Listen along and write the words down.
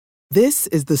This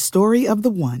is the story of the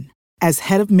one. As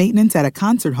head of maintenance at a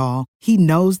concert hall, he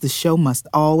knows the show must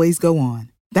always go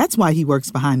on. That's why he works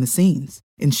behind the scenes,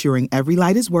 ensuring every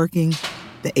light is working,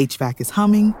 the HVAC is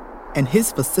humming, and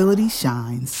his facility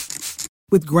shines.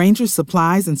 With Grainger's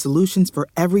supplies and solutions for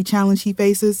every challenge he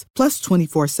faces, plus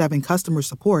 24/7 customer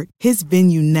support, his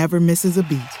venue never misses a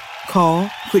beat. Call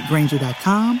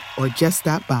quickgrainger.com or just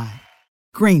stop by.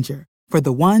 Grainger, for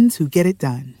the ones who get it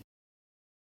done.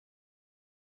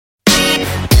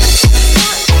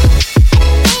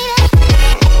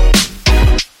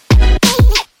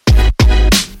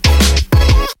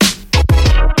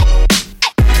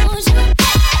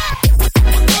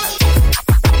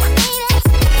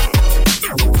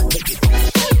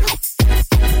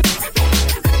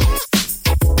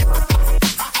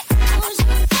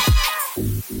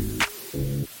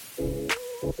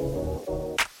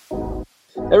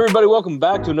 Everybody, welcome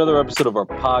back to another episode of our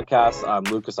podcast. I'm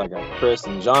Lucas. I got Chris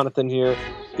and Jonathan here.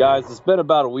 Guys, it's been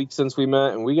about a week since we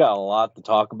met, and we got a lot to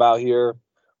talk about here.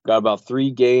 We've got about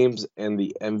 3 games and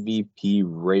the MVP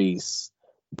race.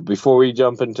 Before we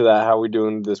jump into that, how are we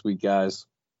doing this week, guys?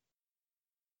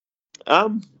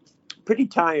 Pretty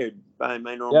tired by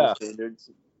my normal standards.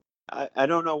 I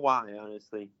don't know why,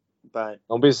 honestly, but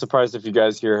don't be surprised if you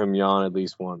guys hear him yawn at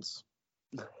least once.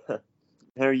 How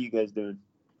are you guys doing?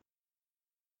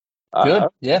 Good,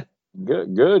 yeah.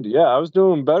 Good. Yeah, I was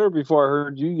doing better before I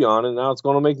heard you yawn, and now it's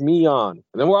going to make me yawn.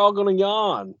 And then we're all going to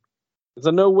yawn. It's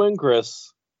a no-win,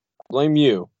 Chris. Blame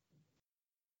you.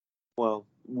 Well,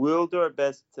 we'll do our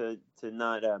best to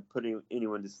not put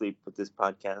anyone to sleep with this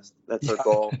podcast. That's our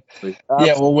goal.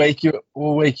 Yeah, we'll wake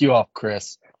you up,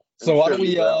 Chris. So why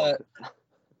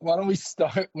don't we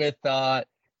start with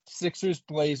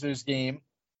Sixers-Blazers game?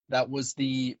 That was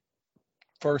the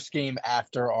first game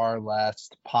after our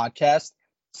last podcast.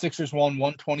 Sixers won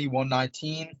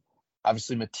 120-119.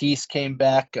 Obviously, Matisse came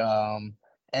back,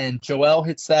 and Joel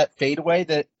hits that fadeaway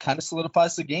that kind of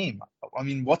solidifies the game. I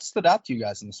mean, what stood out to you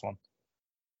guys in this one?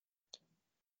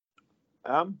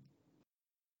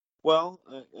 Well,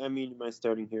 I mean, am I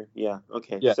starting here? Yeah.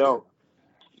 Okay. Yeah. So,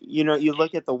 you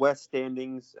look at the West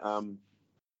standings.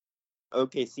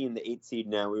 OKC in the 8th seed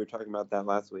now. We were talking about that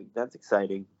last week. That's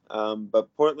exciting. But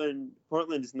Portland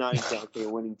is not exactly a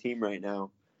winning team right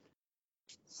now.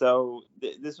 So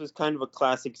this was kind of a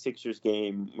classic Sixers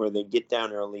game where they get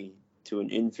down early to an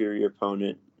inferior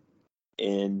opponent,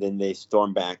 and then they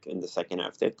storm back in the second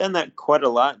half. They've done that quite a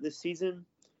lot this season.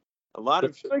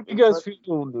 You guys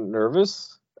feel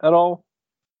nervous at all?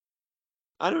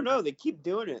 I don't know. They keep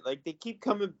doing it. Like, they keep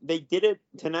coming. They did it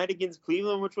tonight against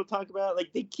Cleveland, which we'll talk about.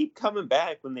 Like, they keep coming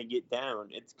back when they get down.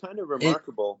 It's kind of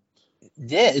remarkable.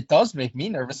 It does make me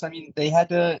nervous. I mean, they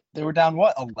were down,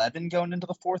 11 going into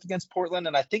the fourth against Portland.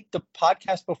 And I think the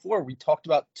podcast before, we talked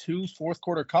about 2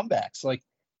 fourth-quarter comebacks. Like,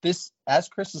 this, as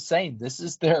Chris is saying, this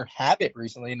is their habit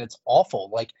recently, and it's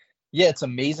awful. Like, yeah, it's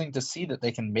amazing to see that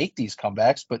they can make these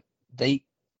comebacks, but they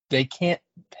can't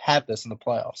have this in the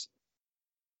playoffs.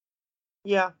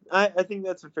 Yeah, I think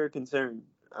that's a fair concern.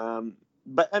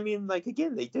 But, I mean, like,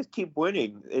 again, they just keep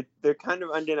winning. They're kind of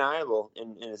undeniable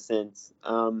in a sense.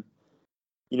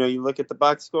 You look at the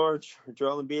box score,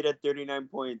 Joel Embiid at 39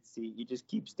 points. He just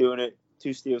keeps doing it.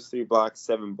 2 steals, 3 blocks,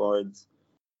 7 boards.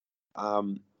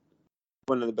 One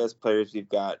of the best players we've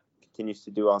got. Continues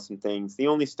to do awesome things. The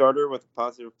only starter with a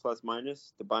positive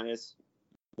plus-minus, Tobias,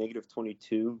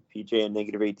 -22, PJ, and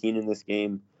 -18 in this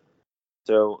game.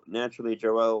 So, naturally,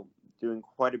 Joel doing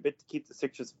quite a bit to keep the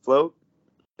Sixers afloat.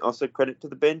 Also, credit to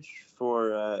the bench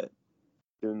for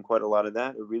doing quite a lot of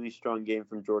that. A really strong game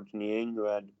from George Niang, who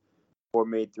had 4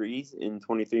 made threes in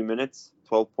 23 minutes,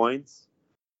 12 points.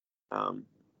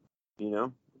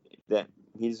 That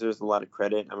he deserves a lot of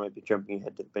credit. I might be jumping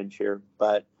ahead to the bench here,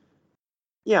 but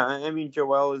yeah, I mean,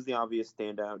 Joel is the obvious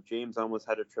standout. James almost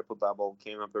had a triple-double,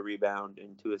 came up a rebound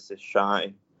and 2 assists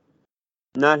shy.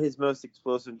 Not his most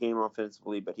explosive game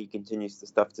offensively, but he continues to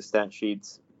stuff the stat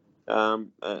sheets.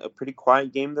 A pretty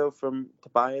quiet game, though, from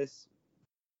Tobias.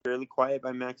 Fairly quiet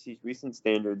by Maxi's recent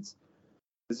standards.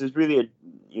 This is really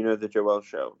the Joel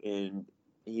show, and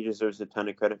he deserves a ton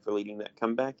of credit for leading that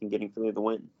comeback and getting Philly the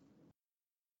win.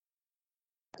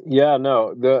 Yeah,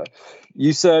 no.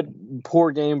 You said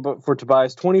poor game, but for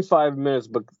Tobias, 25 minutes.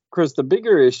 But Chris, the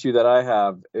bigger issue that I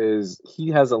have is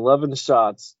he has 11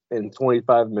 shots in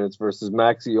 25 minutes versus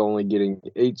Maxey only getting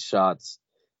 8 shots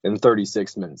in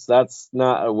 36 minutes. That's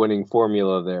not a winning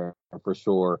formula there for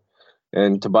sure.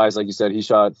 And Tobias, like you said, he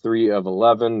shot 3 of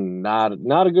 11. Not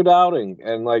a good outing.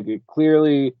 And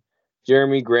clearly,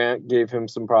 Jeremy Grant gave him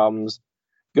some problems.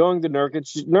 Going to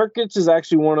Nurkic. Nurkic is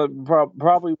actually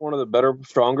probably one of the better,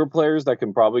 stronger players that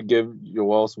can probably give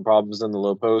Joel some problems in the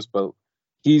low post, but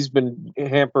he's been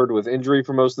hampered with injury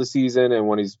for most of the season, and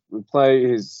when he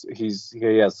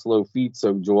has slow feet,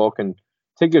 so Joel can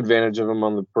take advantage of him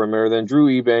on the perimeter. Then Drew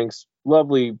Eubanks,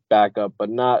 lovely backup, but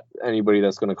not anybody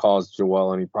that's going to cause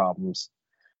Joel any problems.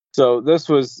 So this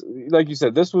was, like you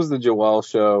said, this was the Joel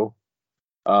show.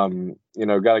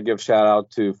 Got to give shout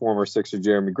out to former Sixer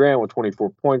Jeremy Grant with 24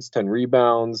 points, 10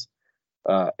 rebounds.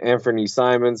 Anthony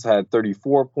Simons had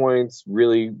 34 points,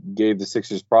 really gave the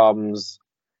Sixers problems.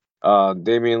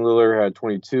 Damian Lillard had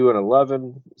 22 and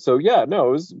 11. So yeah, no,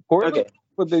 it was important. Okay.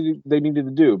 What they needed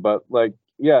to do, but it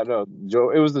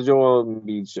was the Joel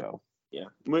Embiid show. Yeah,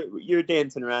 you're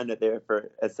dancing around it there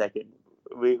for a second.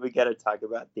 We got to talk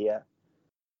about the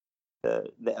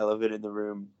elephant in the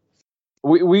room.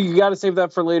 We got to save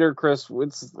that for later, Chris.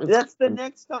 That's the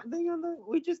next thing on the.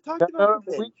 We just talked about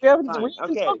the bench.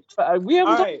 We haven't.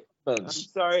 All right. I'm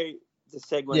sorry to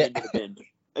segue into the bench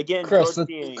again.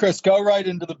 Chris, go right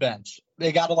into the bench.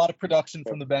 They got a lot of production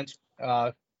from the bench.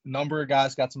 Number of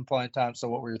guys got some playing time. So,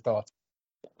 what were your thoughts?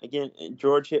 Again,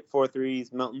 George hit 4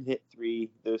 threes. Melton hit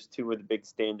 3. Those two were the big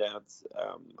standouts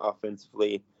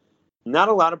offensively. Not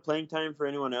a lot of playing time for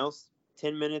anyone else.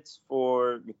 10 minutes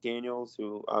for McDaniels,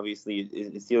 who obviously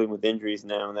is dealing with injuries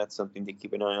now, and that's something to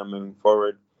keep an eye on moving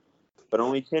forward. But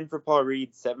only 10 for Paul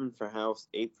Reed, 7 for House,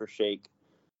 8 for Shake.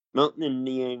 Melton and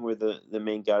Niang were the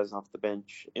main guys off the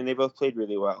bench, and they both played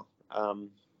really well.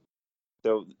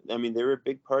 They were a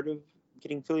big part of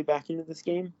getting Philly back into this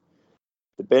game.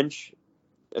 The bench,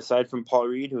 aside from Paul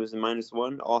Reed, who was a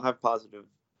 -1, all have positive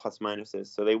plus minuses.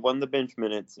 So they won the bench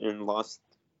minutes and lost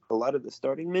a lot of the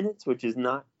starting minutes, which is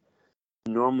not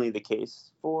normally the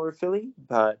case for Philly,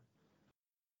 but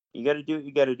you got to do what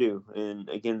you got to do. And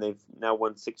again, they've now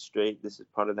won 6 straight. This is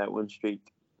part of that win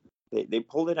streak. They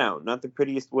pulled it out. Not the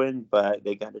prettiest win, but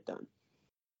they got it done.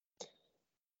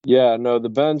 Yeah, no, the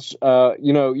bench, you got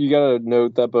to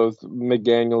note that both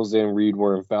McDaniels and Reed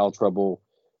were in foul trouble.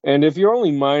 And if you're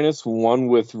only -1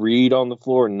 with Reed on the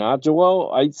floor and not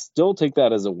Joel, I'd still take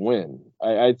that as a win.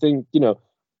 I think,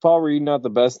 Paul Reed, not the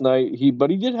best night, but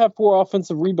he did have 4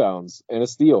 offensive rebounds and a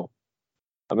steal.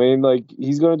 I mean,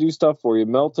 he's going to do stuff for you.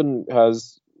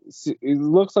 It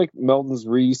looks like Melton's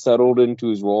resettled into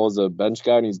his role as a bench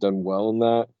guy, and he's done well in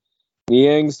that.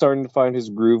 Niang's starting to find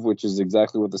his groove, which is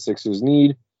exactly what the Sixers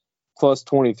need. Plus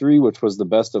 23, which was the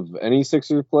best of any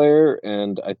Sixers player,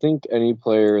 and I think any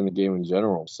player in the game in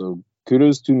general. So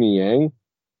kudos to Niang.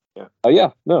 Yeah.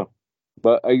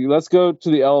 But let's go to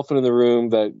the elephant in the room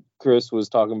that Chris was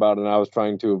talking about and I was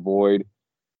trying to avoid.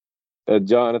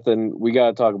 Jonathan, we got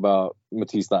to talk about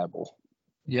Matisse Thybulle.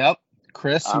 Yep.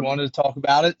 Chris, you wanted to talk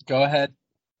about it? Go ahead.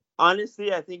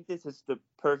 Honestly, I think this is the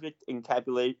perfect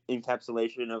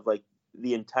encapsulation of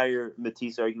the entire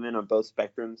Matisse argument on both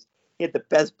spectrums. He had the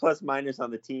best plus minus on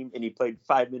the team, and he played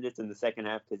 5 minutes in the second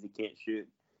half because he can't shoot.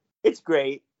 It's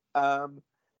great.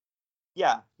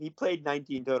 He played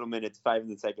 19 total minutes, 5 in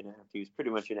the second half. He was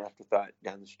pretty much an afterthought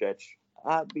down the stretch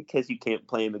because you can't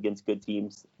play him against good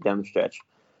teams down the stretch.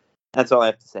 That's all I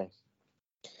have to say.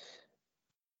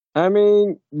 I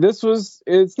mean,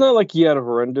 it's not like he had a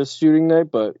horrendous shooting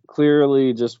night, but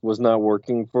clearly just was not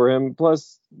working for him.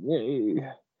 Plus,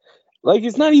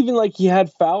 it's not even like he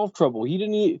had foul trouble.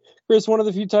 Chris, one of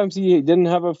the few times he didn't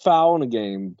have a foul in a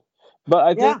game. But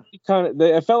I think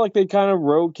I felt like they kind of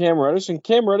rode Cam Reddish, and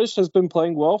Cam Reddish has been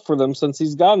playing well for them since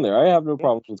he's gotten there. I have no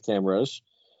problems with Cam Reddish.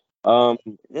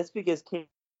 That's because Cam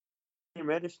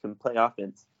Reddish can play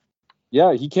offense.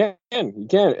 Yeah, he can.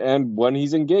 And when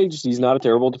he's engaged, he's not a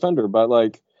terrible defender. But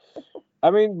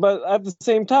but at the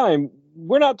same time,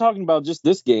 we're not talking about just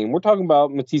this game. We're talking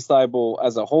about Matisse Thybulle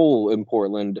as a whole in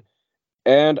Portland.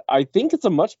 And I think it's a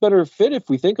much better fit if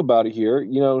we think about it here.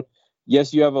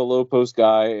 Yes, you have a low post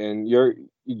guy and you're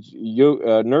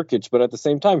Nurkic, but at the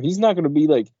same time, he's not going to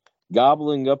be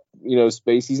gobbling up,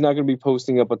 space. He's not going to be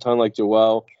posting up a ton like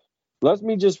Joel. Let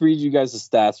me just read you guys the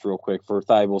stats real quick for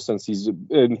Thybulle since he's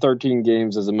in 13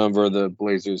 games as a member of the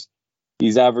Blazers.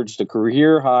 He's averaged a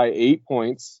career high 8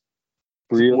 points,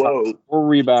 career high 4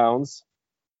 rebounds,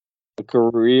 a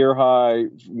career high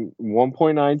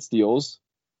 1.9 steals.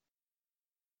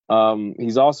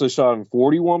 He's also shot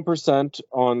 41%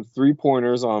 on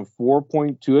 3-pointers on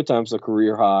 4.2 attempts, a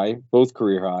career high, both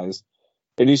career highs.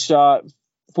 And he shot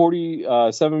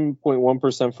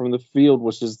 47.1% from the field,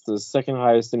 which is the second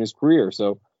highest in his career.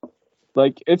 So,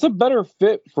 it's a better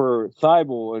fit for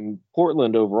Thybulle and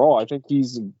Portland overall. I think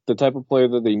he's the type of player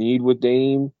that they need with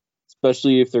Dame,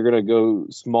 especially if they're going to go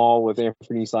small with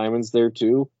Anthony Simons there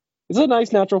too. it's a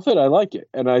nice natural fit. I like it,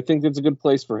 and I think it's a good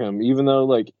place for him. Even though,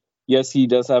 like, yes, he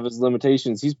does have his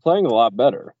limitations, he's playing a lot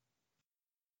better.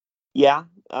 Yeah,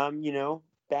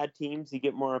 bad teams, you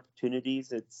get more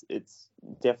opportunities. It's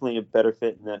definitely a better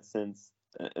fit in that sense.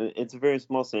 It's a very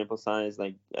small sample size.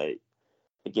 Like,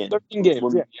 again, 13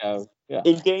 games. Yeah.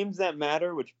 In games that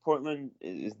matter, which Portland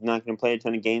is not going to play a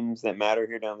ton of games that matter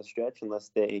here down the stretch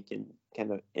unless they can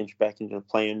kind of inch back into the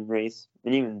play-in race.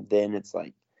 And even then, it's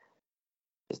like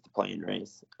just the play-in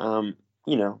race.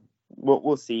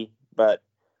 We'll see. But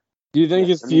do you think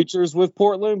his future's with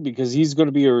Portland because he's going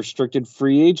to be a restricted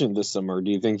free agent this summer?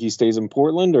 Do you think he stays in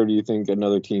Portland, or do you think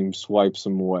another team swipes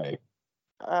him away?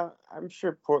 I'm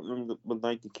sure Portland would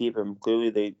like to keep him.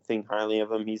 Clearly, they think highly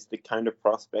of him. He's the kind of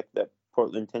prospect that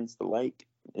Portland tends to like,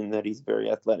 in that he's very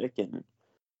athletic and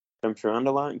jumps around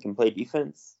a lot and can play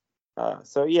defense.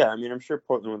 So yeah, I'm sure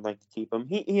Portland would like to keep him.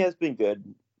 He has been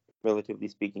good, relatively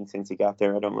speaking, since he got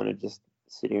there. I don't want to just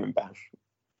sit here and bash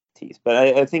tease, but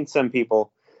I think some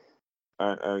people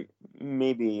are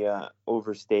maybe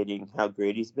overstating how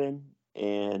great he's been.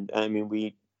 And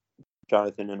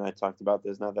Jonathan and I talked about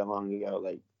this not that long ago.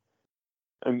 Like,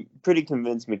 I'm pretty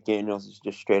convinced McDaniels is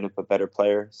just straight up a better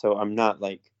player. So I'm not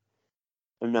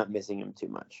missing him too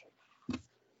much.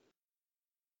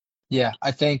 Yeah,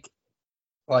 I think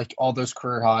like all those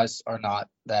career highs are not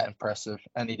that impressive,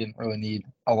 and he didn't really need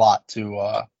a lot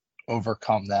to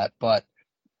overcome that. But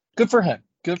good for him.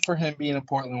 Good for him being in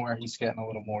Portland where he's getting a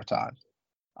little more time.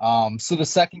 So the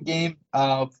second game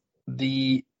of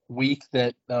the week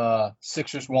that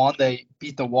Sixers won, they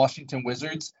beat the Washington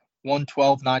Wizards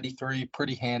 112-93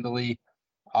 pretty handily.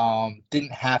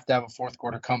 Didn't have to have a fourth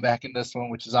quarter comeback in this one,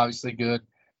 which is obviously good.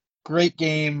 Great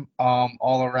game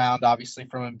all around, obviously,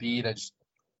 from Embiid. I'm just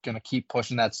going to keep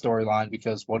pushing that storyline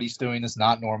because what he's doing is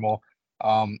not normal.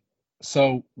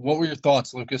 So what were your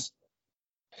thoughts, Lucas?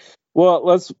 Well,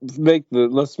 let's make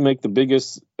the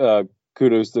biggest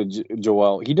kudos to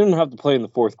Joel. He didn't have to play in the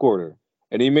fourth quarter,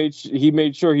 and he made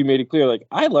sure he made it clear, like,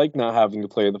 I like not having to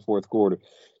play in the fourth quarter.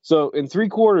 So in 3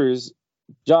 quarters,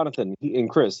 Jonathan and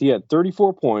Chris, he had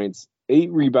 34 points,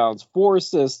 8 rebounds, 4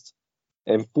 assists,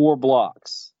 and 4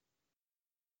 blocks.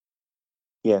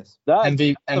 Yes.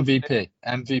 MVP.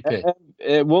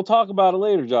 And we'll talk about it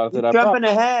later, Jonathan. You're jumping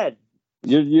ahead.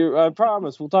 I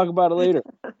promise. We'll talk about it later.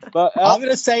 But I'm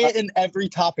going to say it in every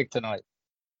topic tonight.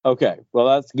 Okay, well,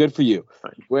 that's good for you.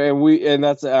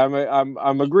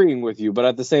 I'm agreeing with you, but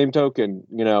at the same token,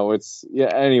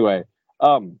 Anyway,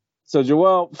 so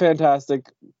Joel, fantastic,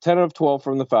 10 of 12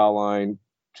 from the foul line,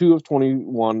 2 of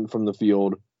 21 from the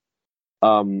field.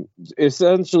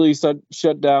 Essentially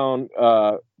shut down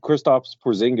Kristaps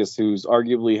Porzingis, who's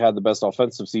arguably had the best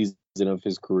offensive season of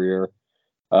his career.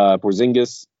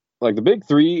 Porzingis, like the big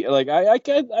three, like I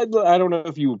don't know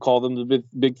if you would call them the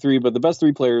big three, but the best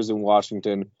 3 players in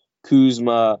Washington: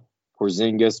 Kuzma,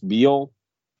 Porzingis, Beal.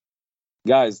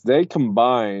 Guys, they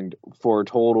combined for a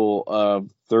total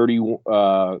of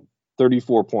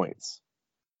 34 points.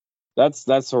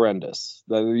 That's horrendous.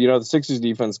 The Sixers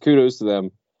defense, kudos to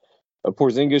them.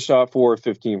 Porzingis shot 4 of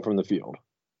 15 from the field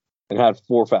and had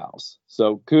 4 fouls.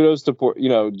 So kudos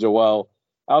to Joel.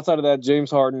 Outside of that, James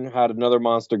Harden had another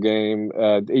monster game,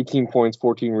 18 points,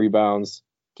 14 rebounds.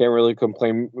 Can't really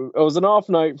complain. It was an off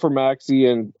night for Maxey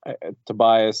and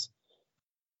Tobias.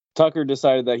 Tucker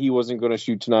decided that he wasn't going to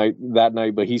shoot that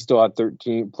night, but he still had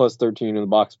 13 in the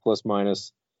box plus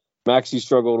minus. Maxey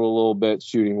struggled a little bit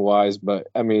shooting wise, but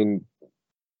they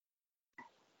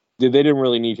didn't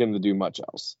really need him to do much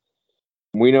else.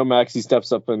 We know Maxey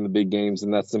steps up in the big games,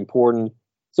 and that's important.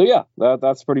 So yeah,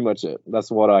 that's pretty much it.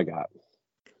 That's what I got.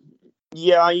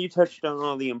 Yeah, you touched on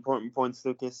all the important points,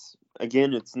 Lucas.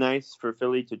 Again, it's nice for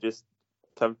Philly to just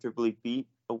comfortably beat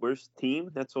a worse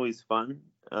team. That's always fun.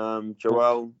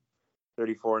 Joel,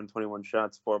 34 and 21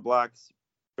 shots, 4 blocks.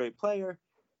 Great player.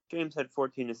 James had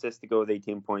 14 assists to go with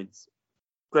 18 points.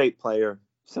 Great player.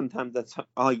 Sometimes that's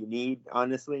all you need,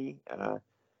 honestly.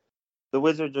 The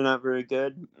Wizards are not very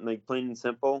good, like plain and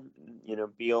simple.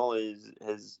 Beal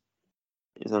is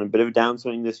on a bit of a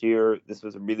downswing this year. This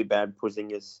was a really bad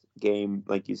Porzingis game,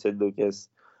 like you said, Lucas.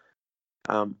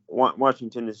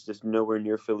 Washington is just nowhere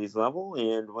near Philly's level,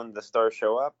 and when the stars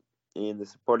show up and the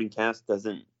supporting cast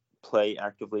doesn't play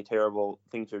actively terrible,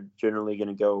 things are generally going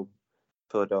to go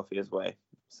Philadelphia's way.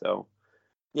 So,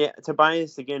 yeah,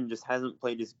 Tobias, again, just hasn't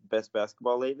played his best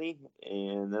basketball lately,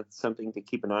 and that's something to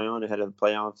keep an eye on ahead of the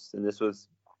playoffs. And this was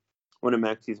one of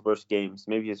Maxey's worst games,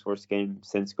 maybe his worst game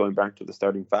since going back to the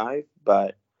starting 5.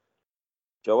 But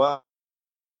Joel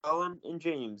and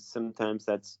James, sometimes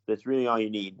that's really all you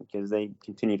need because they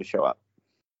continue to show up.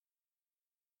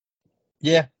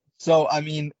 Yeah, So, I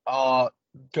mean,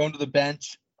 going to the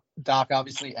bench, Doc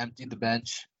obviously emptied the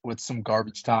bench with some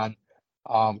garbage time.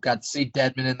 Got to see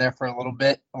Dedmon in there for a little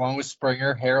bit, along with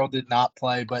Springer. Harrell did not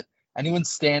play, but anyone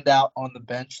stand out on the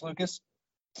bench, Lucas?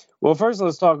 Well, first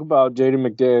let's talk about Jaden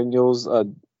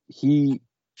McDaniels.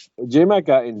 J-Mac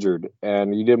got injured,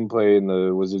 and he didn't play in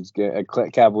the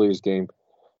Cavaliers game.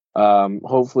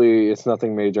 Hopefully it's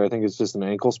nothing major. I think it's just an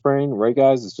ankle sprain, right,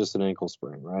 guys? It's just an ankle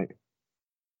sprain, right?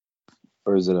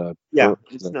 Or is it a... Yeah,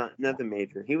 it's not nothing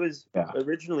major. He was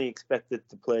originally expected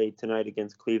to play tonight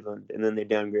against Cleveland, and then they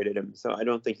downgraded him, so I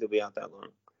don't think he'll be out that long.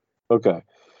 Okay.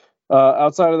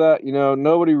 Outside of that,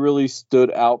 nobody really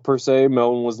stood out per se.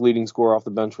 Melton was leading scorer off the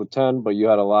bench with 10, but you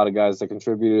had a lot of guys that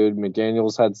contributed.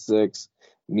 McDaniels had 6.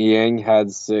 Niang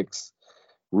had 6.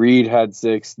 Reed had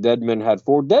 6. Dedmon had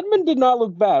 4. Dedmon did not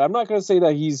look bad. I'm not going to say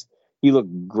that he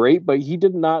looked great, but he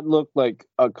did not look like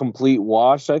a complete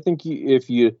wash. I think if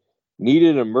you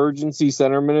needed emergency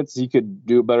center minutes, he could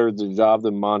do a better job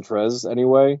than Montrez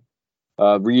anyway.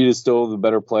 Reed is still the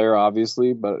better player,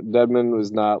 obviously, but Dedmon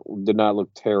did not look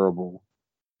terrible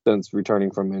since returning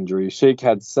from injury. Shake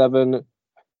had 7.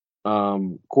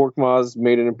 Korkmaz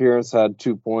made an appearance, had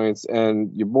 2 points,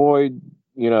 and your boy,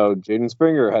 Jaden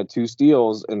Springer had 2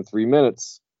 steals in 3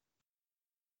 minutes.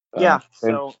 I just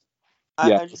want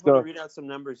to read out some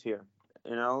numbers here,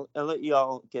 and I'll let you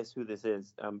all guess who this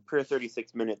is. Per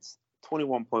 36 minutes,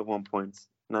 21.1 points,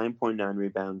 9.9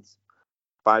 rebounds,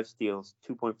 5 steals,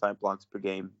 2.5 blocks per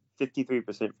game,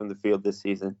 53% from the field this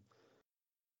season.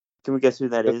 Can we guess who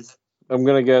that is? I'm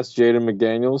going to guess Jaden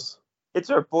McDaniels. It's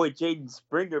our boy Jaden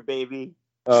Springer, baby.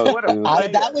 Oh, what a player.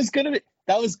 That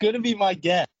was gonna be my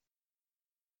guess.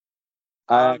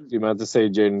 I actually meant to say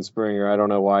Jaden Springer. I don't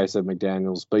know why I said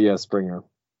McDaniels, but yeah, Springer.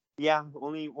 Yeah,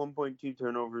 only 1.2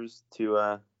 turnovers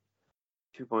to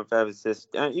 2.5 assists.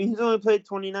 He's only played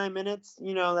 29 minutes.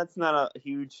 That's not a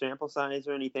huge sample size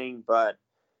or anything, but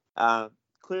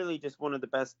clearly just one of the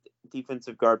best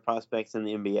defensive guard prospects in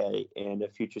the NBA and a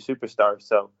future superstar.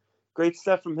 So great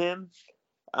stuff from him.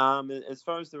 As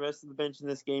far as the rest of the bench in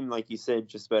this game, like you said,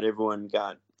 just about everyone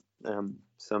got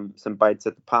some bites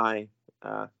at the pie.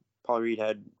 Paul Reed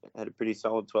had a pretty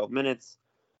solid 12 minutes.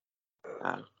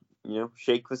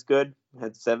 Shake was good,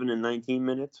 had 7 in 19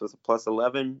 minutes, was a plus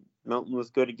 11. Melton was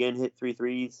good again, hit 3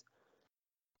 threes.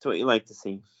 That's what you like to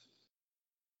see.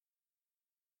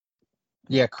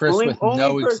 Yeah, Chris.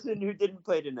 Only person who didn't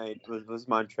play tonight was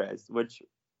Montrez, which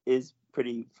is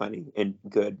pretty funny and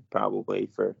good probably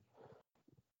for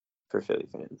Philly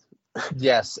fans.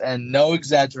 Yes, and no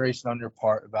exaggeration on your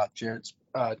part about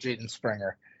Jaden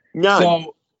Springer. None.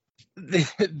 So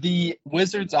the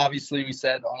Wizards, obviously, we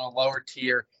said on a lower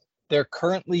tier. They're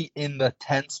currently in the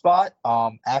 10th spot.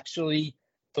 Actually,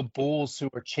 the Bulls, who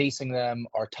are chasing them,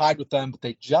 are tied with them, but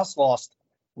they just lost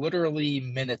literally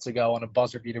minutes ago on a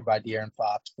buzzer beater by De'Aaron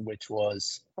Fox, which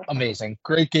was amazing.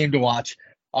 Great game to watch.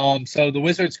 So the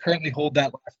Wizards currently hold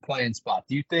that last play-in spot.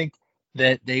 Do you think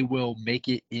that they will make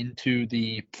it into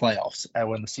the playoffs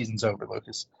when the season's over,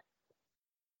 Lucas?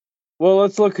 Well,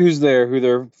 let's look who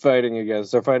they're fighting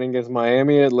against. They're fighting against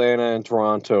Miami, Atlanta, and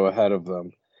Toronto ahead of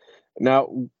them.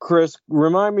 Now, Chris,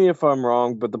 remind me if I'm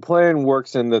wrong, but the play-in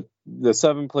works in the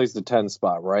 7 plays the 10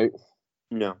 spot, right?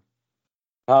 No.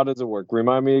 How does it work?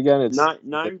 Remind me again. It's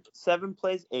 7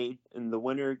 plays 8, and the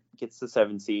winner gets the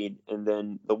 7 seed, and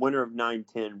then the winner of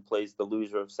 9-10 plays the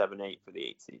loser of 7-8 for the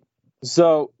 8 seed.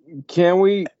 So,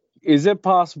 is it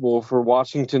possible for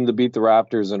Washington to beat the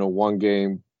Raptors in a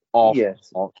 1-game off?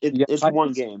 Yes. It's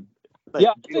one game.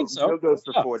 I think so. Joe goes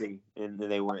for 40 and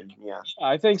they win. Yeah,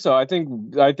 I think so. I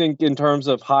think in terms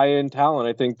of high end talent,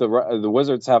 I think the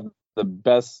Wizards have the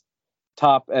best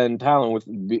top end talent with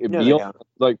Beal.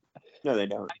 No, they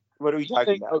don't. What are we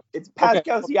talking about? It's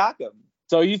Pascal Siakam.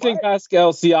 So you think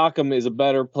Pascal Siakam is a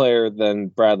better player than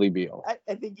Bradley Beal?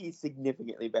 I think he's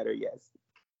significantly better. Yes.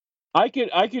 You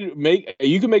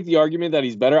can make the argument that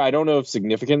he's better. I don't know if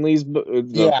significantly is.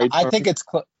 I think it's.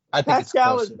 I think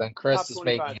Pascal it's closer than Chris is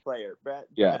making it. Player. Brad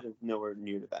is nowhere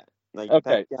near to that.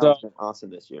 Pascal's been awesome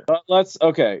this year.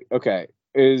 Okay.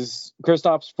 Is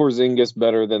Kristaps Porzingis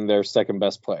better than their second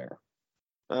best player?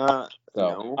 No.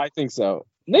 I think so.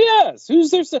 Yes. Who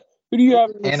do you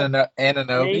have?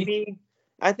 Anunoby. Maybe.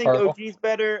 I think OG's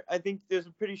better. I think there's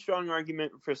a pretty strong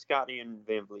argument for Scotty and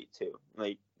VanVleet too.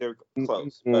 They're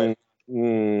close, but.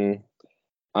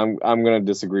 I'm going to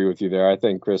disagree with you there. I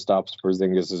think Kristaps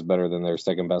Porzingis is better than their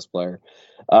second best player.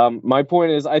 My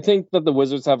point is, I think that the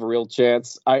Wizards have a real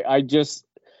chance. I just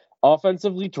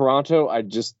offensively, Toronto.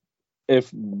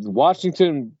 If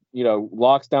Washington,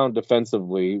 locks down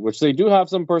defensively, which they do have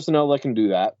some personnel that can do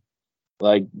that.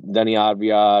 like Denny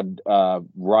Adviad,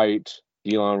 Wright,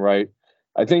 Elon Wright.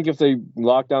 I think if they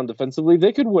lock down defensively,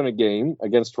 they could win a game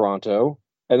against Toronto,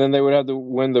 and then they would have to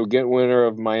win the winner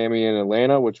of Miami and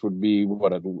Atlanta, which would be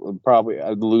probably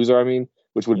the loser. I mean,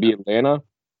 which would be Atlanta.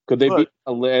 Could they beat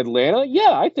Atlanta?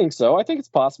 Yeah, I think so. I think it's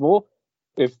possible.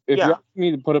 If you're asking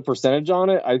me to put a percentage on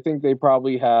it, I think they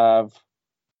probably have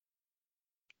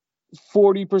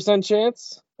 40%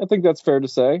 chance. I think that's fair to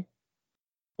say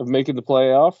of making the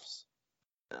playoffs.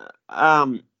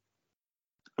 I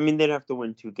mean, they'd have to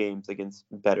win 2 games against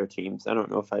better teams. I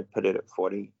don't know if I'd put it at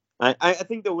 40. I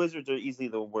think the Wizards are easily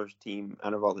the worst team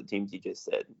out of all the teams you just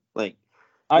said. Like,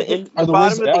 are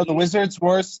the Wizards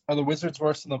worse? Are the Wizards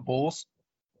worse than the Bulls?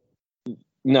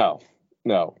 No.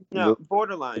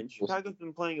 Borderline. Chicago's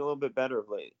been playing a little bit better of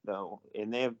late, though,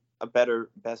 and they have a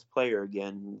better best player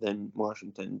again than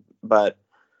Washington. But,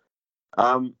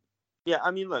 yeah, I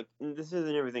mean, look, this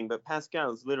isn't everything, but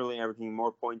Pascal is literally averaging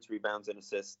more points, rebounds, and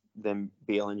assists than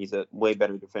Beal, and he's a way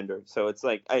better defender. So it's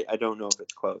like I don't know if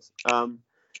it's close.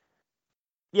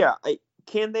 Yeah,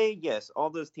 can they? Yes, all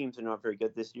those teams are not very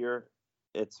good this year.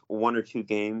 It's 1 or 2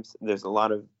 games. There's a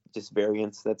lot of just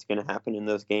variance that's going to happen in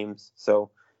those games.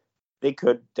 So they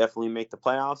could definitely make the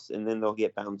playoffs, and then they'll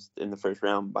get bounced in the first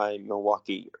round by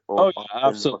Milwaukee or Boston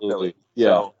absolutely. Or Philly.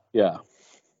 Yeah.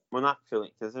 Well, not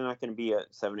Philly, because they're not going to be a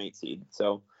 7-8 seed.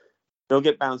 So they'll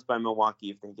get bounced by Milwaukee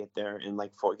if they get there in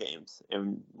like 4 games,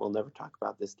 and we'll never talk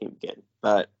about this team again.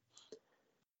 But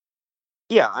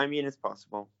yeah, I mean, it's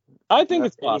possible. I think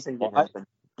it's possible.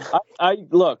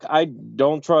 I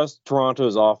don't trust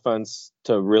Toronto's offense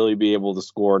to really be able to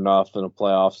score enough in a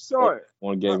playoffs. Sure.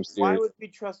 One game series. Why would we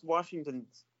trust Washington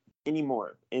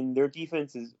anymore? And their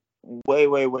defense is way,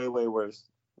 way, way, way worse.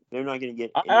 They're not going to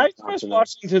get. I trust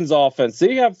Washington's offense.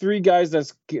 They have 3 guys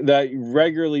that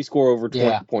regularly score over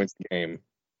 20 points a game.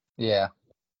 Yeah.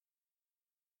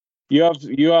 You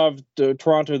have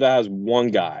Toronto that has 1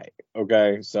 guy.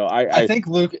 Okay, so I think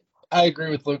I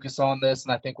agree with Lucas on this,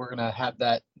 and I think we're gonna have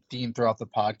that theme throughout the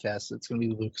podcast. It's gonna be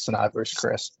Lucas and I versus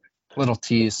Chris. Little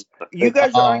tease. You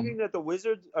guys are arguing that the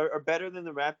Wizards are better than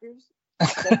the Raptors?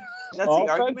 That's the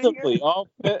argument here?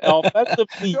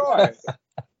 Offensively, sure.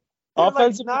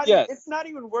 Offensively, yes. It's not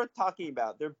even worth talking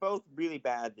about. They're both really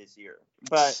bad this year.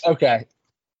 But okay.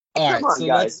 All right, so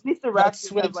guys. At least the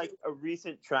Raptors have like a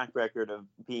recent track record of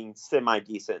being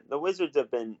semi-decent. The Wizards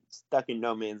have been stuck in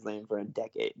no man's land for a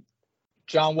decade.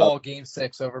 John Wall, Game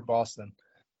 6 over Boston.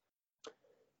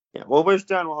 Yeah, well, where's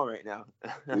John Wall right now?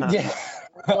 Yeah.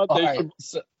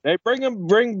 They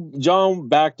bring John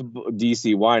back to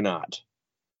DC. Why not?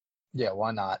 Yeah,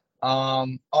 why not?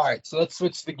 All right, so let's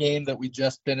switch to the game that we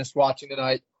just finished watching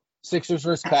tonight. Sixers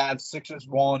versus Cavs. Sixers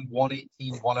won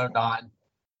 118-109.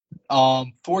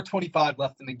 4:25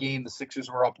 left in the game. The Sixers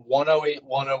were up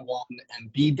 108-101,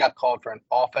 and Embiid got called for an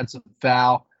offensive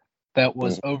foul that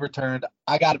was overturned.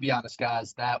 I got to be honest,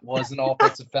 guys. That was an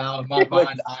offensive foul in my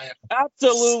mind. I am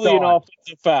absolutely stunned. An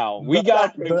offensive foul. We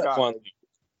got one.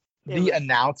 The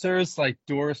announcers, like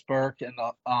Doris Burke, and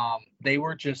they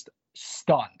were just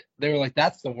stunned. They were like,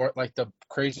 "That's the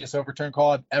craziest overturn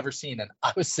call I've ever seen." And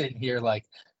I was sitting here like,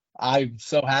 I'm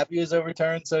so happy it was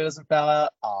overturned, so he doesn't foul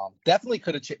out. Definitely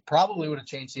could have probably would have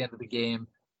changed the end of the game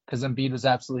because Embiid was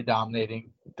absolutely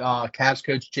dominating. Cavs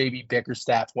coach JB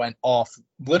Bickerstaff went off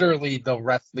literally the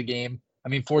rest of the game. I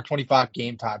mean, 4:25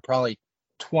 game time, probably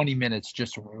 20 minutes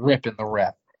just ripping the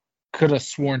ref. Could have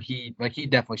sworn he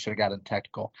definitely should have gotten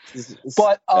technical.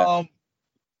 But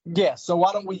yeah. So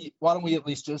why don't we at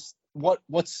least just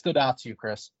what stood out to you,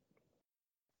 Chris?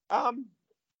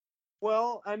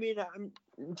 Well, I mean, I'm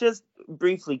just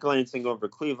briefly glancing over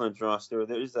Cleveland's roster.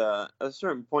 There's a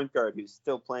certain point guard who's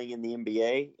still playing in the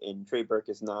NBA, and Trey Burke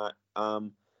is not.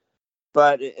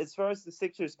 But as far as the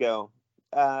Sixers go,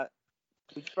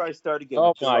 we should probably start again.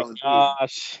 Oh my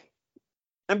gosh!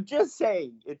 I'm just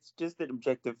saying, it's just an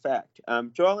objective fact.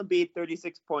 Joel Embiid,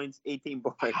 36 points, 18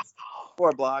 points,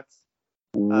 4 blocks,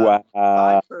 5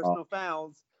 personal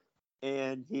fouls,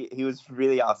 and he was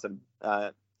really awesome.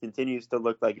 Continues to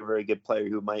look like a very good player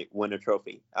who might win a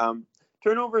trophy.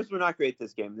 Turnovers were not great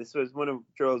this game. This was one of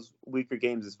Joel's weaker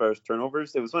games as far as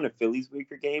turnovers. It was one of Philly's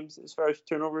weaker games as far as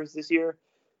turnovers this year.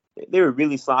 They were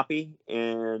really sloppy,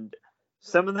 and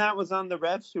some of that was on the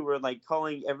refs who were like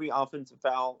calling every offensive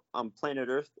foul on planet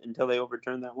Earth until they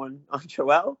overturned that one on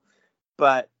Joel.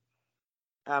 But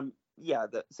yeah,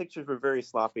 the Sixers were very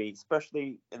sloppy,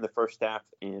 especially in the first half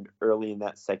and early in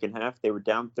that second half. They were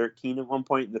down 13 at one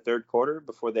point in the third quarter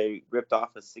before they ripped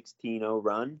off a 16-0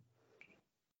 run.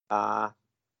 So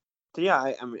yeah,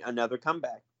 I mean, another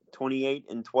comeback. 28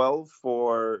 and 12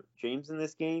 for James in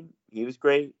this game. He was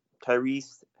great.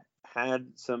 Tyrese had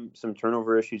some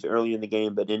turnover issues early in the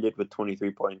game, but ended with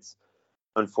 23 points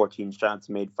on 14 shots,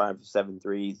 made 5 of 7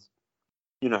 threes.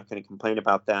 You're not going to complain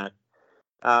about that.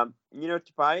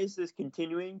 Tobias is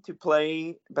continuing to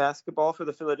play basketball for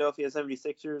the Philadelphia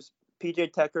 76ers.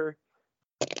 PJ Tucker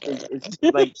is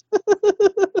like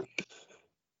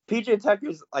PJ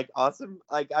Tucker's like awesome.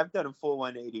 Like I've done a full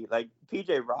 180. Like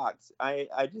PJ rocks.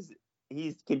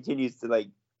 He continues to like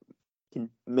can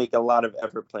make a lot of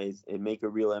effort plays and make a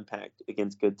real impact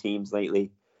against good teams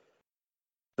lately.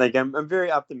 Like I'm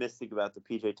very optimistic about the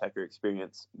PJ Tucker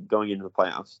experience going into the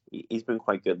playoffs. He's been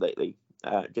quite good lately.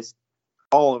 Just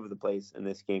all over the place in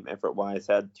this game, effort wise.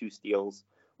 Had 2 steals,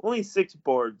 only 6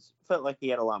 boards. Felt like he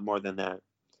had a lot more than that.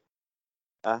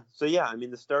 So yeah, I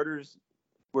mean the starters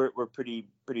were pretty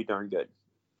darn good.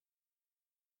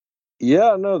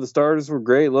 Yeah, no, the starters were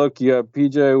great. Look, you have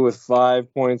PJ with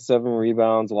 5.7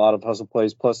 rebounds, a lot of hustle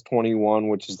plays, plus 21,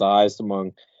 which is the highest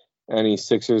among any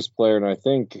Sixers player, and I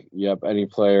think, any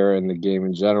player in the game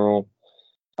in general.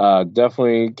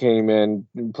 Definitely came in,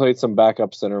 played some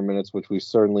backup center minutes, which we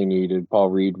certainly needed. Paul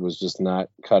Reed was just not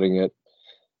cutting it.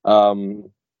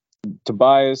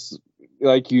 Tobias,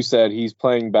 like you said, he's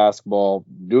playing basketball,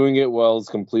 doing it well. It's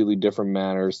completely different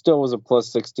manner. Still was a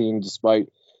plus 16 despite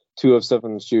 2 of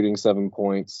 7 shooting, 7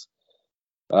 points.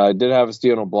 Did have a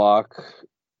steal and a block.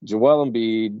 Joel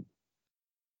Embiid,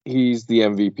 he's the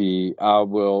MVP. I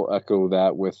will echo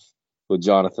that with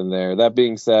Jonathan there. That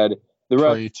being said, the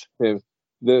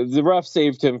ref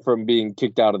saved him from being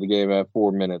kicked out of the game at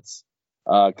 4 minutes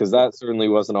because that certainly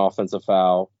was an offensive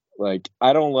foul. Like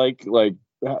I don't like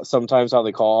sometimes how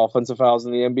they call offensive fouls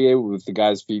in the NBA with the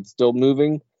guy's feet still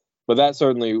moving, but there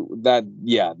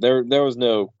was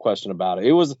no question about it.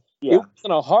 It wasn't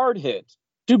a hard hit,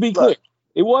 to be clear.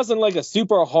 It wasn't like a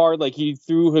super hard, like he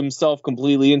threw himself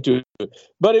completely into it,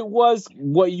 but it was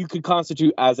what you could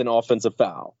constitute as an offensive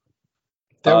foul.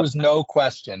 There was no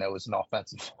question it was an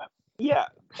offensive foul. Yeah.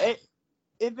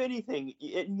 If anything,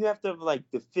 you have to have like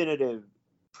definitive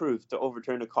proof to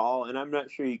overturn a call, and I'm not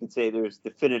sure you can say there's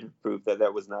definitive proof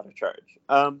that was not a charge.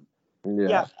 I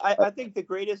think the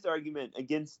greatest argument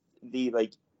against the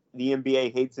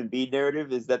NBA hates Embiid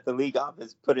narrative is that the league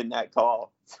office put in that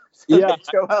call.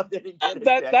 Joel didn't get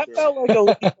that felt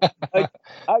like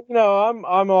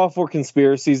I'm all for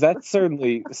conspiracies. That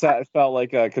certainly felt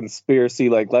like a conspiracy,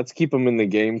 like let's keep him in the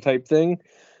game type thing.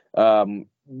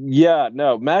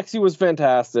 Maxey was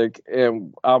fantastic,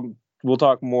 and we'll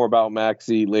talk more about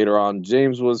Maxey later on.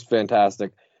 James was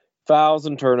fantastic. Fouls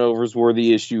and turnovers were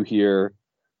the issue here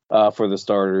for the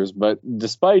starters, but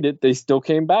despite it, they still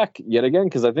came back yet again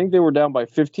because I think they were down by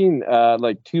 15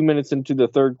 2 minutes into the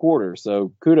third quarter.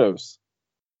 So kudos.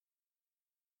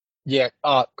 Yeah,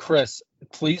 Chris,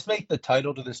 please make the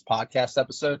title to this podcast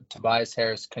episode, Tobias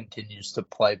Harris continues to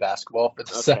play basketball for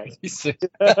the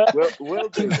 76ers. We'll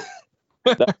do.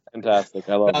 That's fantastic.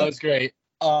 I love that. That was great.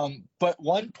 But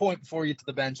one point before you get to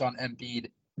the bench on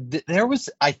Embiid, there was,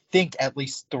 I think, at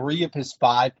least 3 of his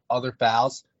 5 other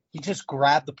fouls. He just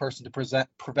grabbed the person to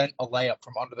prevent a layup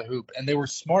from under the hoop. And they were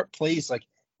smart plays, like,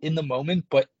 in the moment,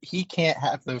 but he can't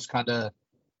have those kind of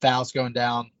fouls going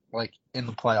down, like, in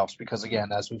the playoffs because,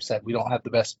 again, as we've said, we don't have the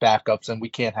best backups and we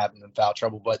can't have him in foul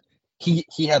trouble. But he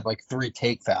had, like, 3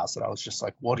 take fouls that I was just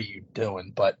like, what are you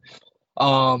doing? But,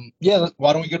 why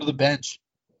don't we go to the bench?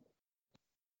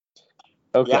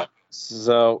 Okay. Yeah.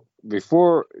 So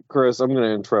before Chris, I'm going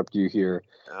to interrupt you here.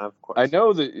 Of course. I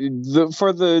know that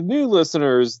for the new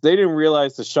listeners, they didn't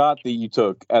realize the shot that you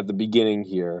took at the beginning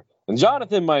here, and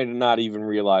Jonathan might have not even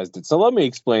realized it. So let me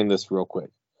explain this real quick.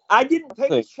 I didn't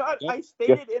take a shot. I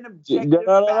stated an objective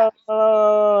fact.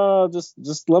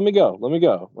 Just let me go. Let me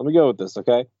go with this,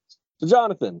 okay? So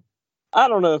Jonathan, I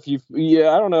don't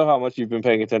know how much you've been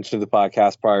paying attention to the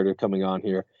podcast prior to coming on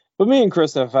here. But me and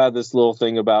Chris have had this little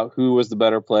thing about who was the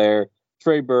better player,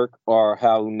 Trey Burke or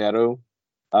Raul Neto.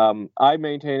 I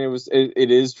maintain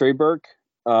it is Trey Burke.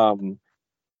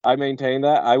 I maintain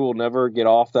that. I will never get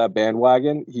off that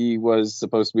bandwagon. He was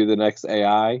supposed to be the next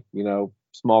AI.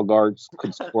 Small guards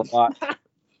could score a lot.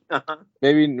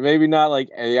 Maybe not like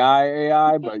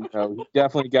AI, but he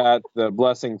definitely got the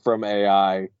blessing from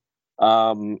AI.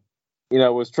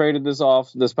 Was traded this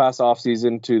past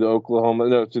offseason to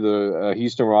the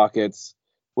Houston Rockets,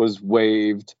 was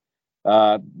waived.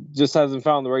 Just hasn't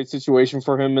found the right situation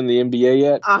for him in the NBA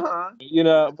yet.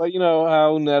 But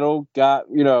how Neto got,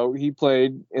 he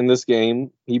played in this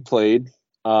game. He played.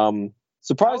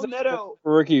 Surprised for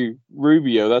Ricky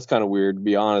Rubio. That's kind of weird, to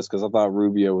be honest, because I thought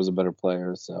Rubio was a better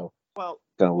player. So kind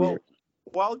of weird.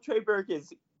 While Trey Burke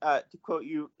is to quote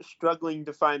you, struggling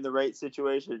to find the right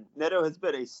situation. Neto has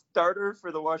been a starter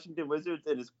for the Washington Wizards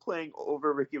and is playing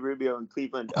over Ricky Rubio in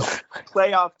Cleveland, a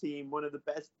playoff team, one of the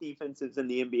best defenses in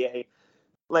the NBA.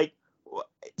 Like,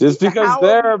 just because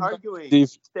they're arguing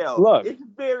still, look, it's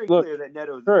very clear that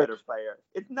Neto's a better player.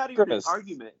 It's not even an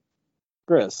argument.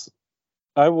 Chris,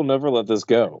 I will never let this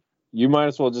go. You might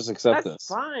as well just accept this. That's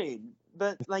fine.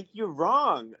 But, like, you're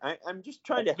wrong. I'm just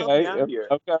trying to help you out here.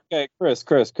 Okay, Chris.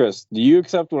 Do you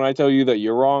accept when I tell you that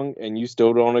you're wrong and you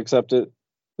still don't accept it?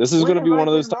 This is going to be one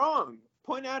of those times. Wrong.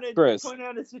 Point out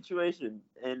a situation.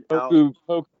 And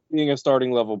Poku being a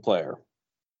starting level player.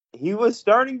 He was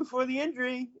starting before the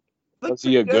injury. Was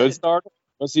he a good starter?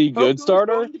 Was he a good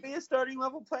starter? He was going to be a starting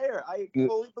level player. I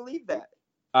fully believe that.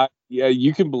 Yeah,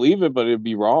 you can believe it, but it'd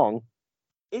be wrong.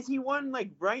 Is he one,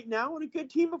 like, right now on a good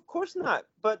team? Of course not.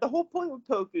 But the whole point with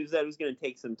Poku is that it was going to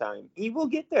take some time. He will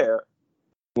get there.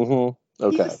 Mm-hmm.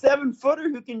 Okay. He's a 7-footer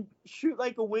who can shoot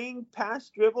like a wing, pass,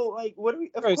 dribble. Like, what are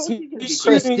we? Of course he's going to be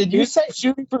shooting. Did you say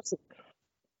shooting?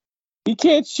 He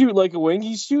can't shoot like a wing.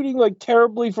 He's shooting like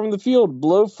terribly from the field,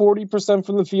 below 40%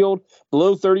 from the field,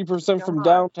 below 30% from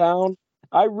downtown.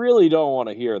 I really don't want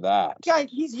to hear that. Guys,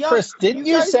 he's young. Chris, didn't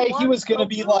you say he was going to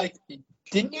be like?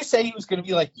 Didn't you say he was going to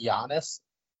be like Giannis?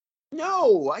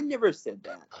 No, I never said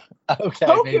that. Okay,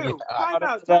 Poku, maybe. Time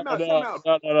out.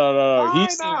 No. He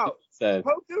said.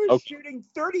 Poku is shooting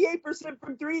 38%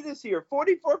 from three this year.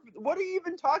 44. What are you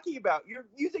even talking about? You're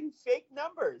using fake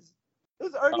numbers.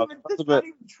 Those aren't even. That's not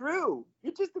even true.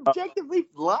 You're just objectively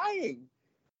lying.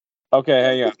 Okay,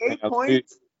 hang on. 8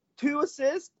 points, 2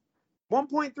 assists,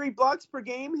 1.3 blocks per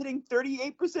game, hitting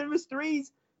 38% of his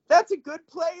threes. That's a good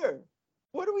player.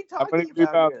 What are we talking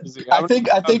about here? I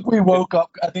think we woke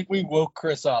up. I think we woke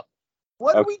Chris up.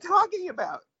 What are we talking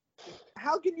about?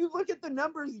 How can you look at the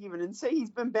numbers even and say he's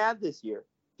been bad this year?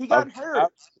 He got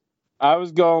hurt. I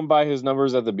was going by his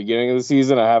numbers at the beginning of the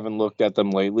season. I haven't looked at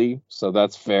them lately, so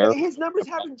that's fair. His numbers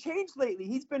haven't changed lately.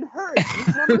 He's been hurt.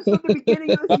 His numbers from the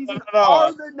beginning of the season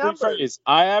are the numbers.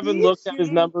 I haven't looked at his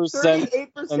numbers since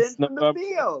 38% from the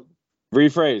field.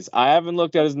 Rephrase. I haven't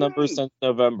looked at his numbers since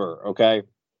November, okay?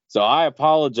 So I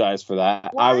apologize for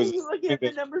that. Why are you looking at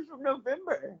the numbers from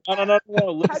November? No.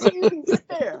 Listen, how do you even get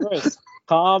there? Chris,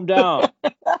 calm down.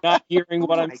 Not hearing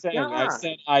what I'm saying. God. I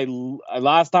said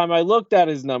last time I looked at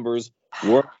his numbers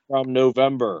were from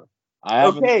November.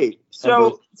 Okay,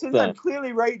 so since I'm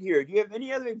clearly right here, do you have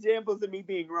any other examples of me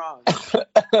being wrong?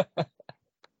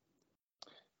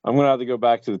 I'm gonna have to go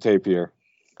back to the tape here.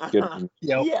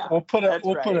 We'll put a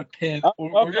pin.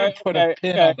 We're gonna put a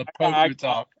pin on the Poku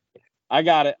talk. I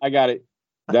got it.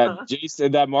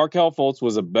 That Markelle Fultz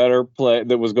was a better play.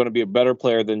 That was going to be a better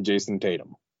player than Jason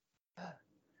Tatum.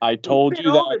 I told you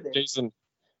that, Jason.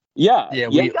 Yeah.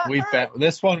 We bet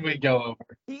this one we go over.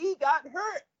 He got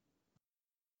hurt.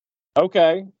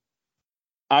 Okay.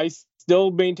 I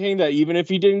still maintain that even if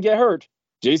he didn't get hurt,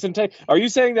 Jason Tatum. Are you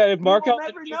saying that if Markelle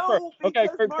didn't get hurt? Okay,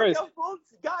 Chris. Fultz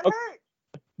got hurt.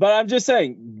 But I'm just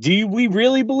saying, do we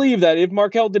really believe that if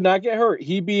Markelle did not get hurt,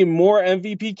 he'd be a more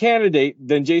MVP candidate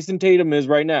than Jason Tatum is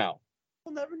right now?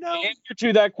 We'll never know. The answer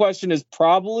to that question is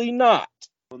probably not.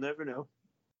 We'll never know.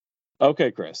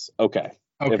 Okay, Chris. Okay.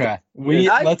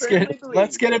 Let's get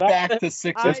it back to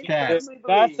Sixers Cavs.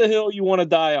 That's the hill you want to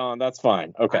die on. That's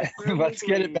fine. Okay. Let's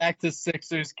get it back to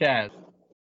Sixers Cavs.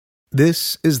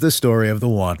 This is the story of the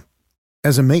one.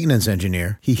 As a maintenance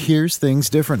engineer, he hears things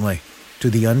differently. To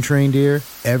the untrained ear,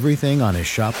 everything on his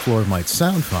shop floor might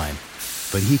sound fine,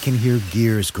 but he can hear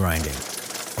gears grinding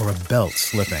or a belt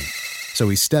slipping. So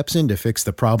he steps in to fix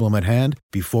the problem at hand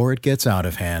before it gets out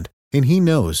of hand. And he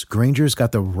knows Grainger's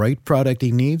got the right product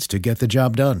he needs to get the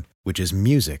job done, which is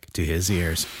music to his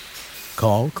ears.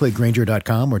 Call, click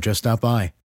Grainger.com, or just stop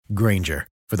by. Grainger,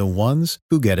 for the ones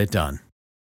who get it done.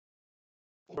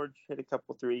 George hit a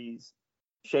couple threes.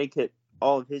 Shake hit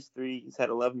all of his threes, had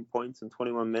 11 points in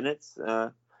 21 minutes.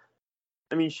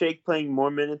 Shake playing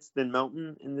more minutes than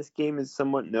Melton in this game is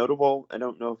somewhat notable. I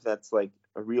don't know if that's like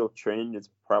a real trend. It's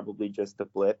probably just a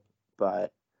blip,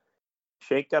 but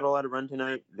Shake got a lot of run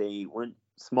tonight. They went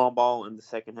small ball in the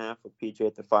second half with PJ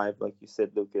at the 5, like you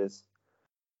said, Lucas.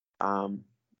 No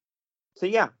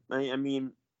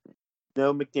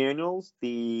McDaniels.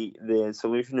 The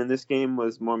solution in this game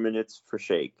was more minutes for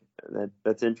Shake.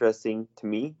 That's interesting to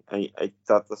me. I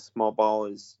thought the small ball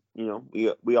is,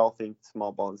 we all think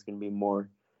small ball is going to be more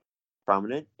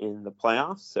prominent in the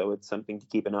playoffs, so it's something to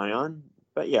keep an eye on.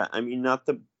 But not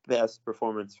the best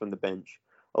performance from the bench.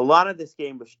 A lot of this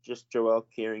game was just Joel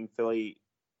carrying Philly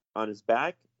on his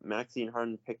back. Maxey and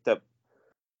Harden picked up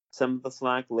some of the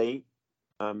slack late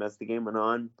as the game went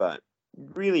on, but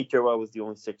really, Joel was the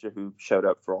only Sixer who showed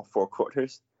up for all 4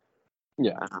 quarters.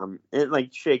 Yeah. And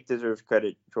like Shake deserves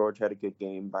credit. George had a good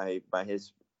game by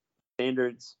his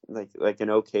standards, like an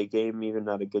okay game, even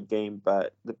not a good game.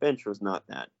 But the bench was not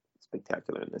that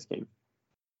spectacular in this game.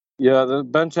 Yeah, the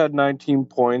bench had 19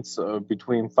 points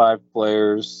between 5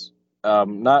 players.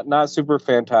 Not super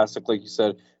fantastic, like you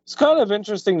said. It's kind of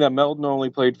interesting that Melton only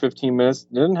played 15 minutes.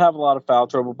 Didn't have a lot of foul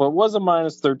trouble, but was a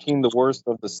minus 13, the worst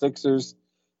of the Sixers.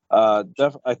 I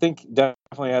think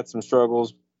definitely had some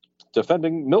struggles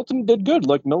defending. Milton did good.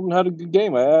 Like, Milton had a good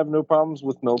game. I have no problems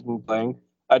with Milton playing.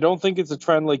 I don't think it's a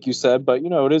trend, like you said, but,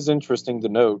 it is interesting to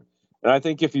note. And I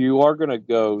think if you are going to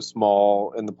go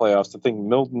small in the playoffs, I think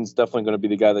Milton's definitely going to be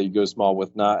the guy that you go small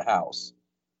with, not House.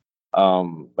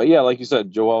 But yeah, like you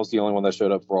said, Joel's the only one that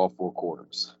showed up for all 4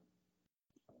 quarters.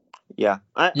 Yeah,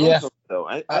 I hope so.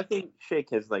 I think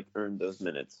Shake has earned those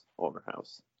minutes over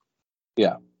House.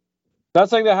 Yeah. Not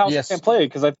saying that House can't play,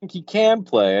 because I think he can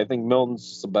play. I think Milton's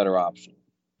just a better option.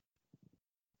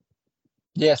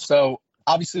 Yeah, so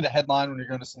obviously the headline when you're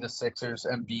going to see the Sixers,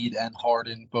 Embiid and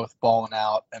Harden both balling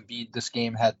out. Embiid this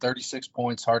game had 36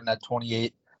 points. Harden had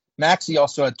 28. Maxey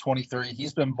also had 23.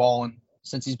 He's been balling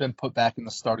since he's been put back in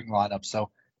the starting lineup. So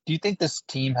do you think this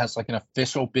team has an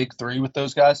official big 3 with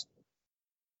those guys?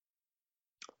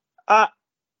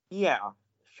 Yeah,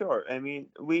 sure. I mean,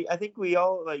 I think we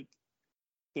all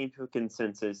came to a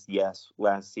consensus, yes,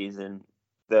 last season.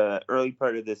 The early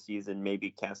part of this season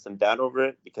maybe cast some doubt over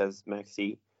it because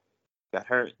Maxey got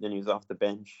hurt, then he was off the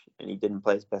bench, and he didn't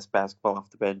play his best basketball off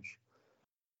the bench.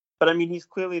 But, I mean, he's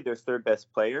clearly their 3rd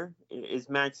best player. Is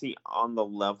Maxey on the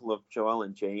level of Joel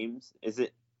and James? Is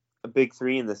it a big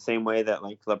 3 in the same way that,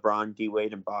 LeBron,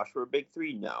 D-Wade, and Bosh were a big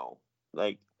 3? No.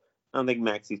 I don't think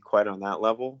Maxey's quite on that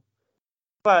level.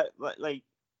 But,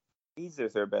 he's their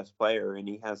 3rd best player, and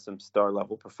he has some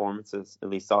star-level performances, at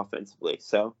least offensively.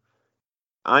 So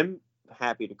I'm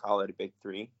happy to call it a big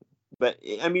 3. But,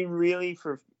 I mean, really,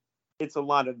 it's a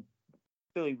lot of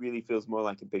Philly really feels more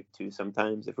like a big 2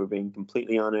 sometimes, if we're being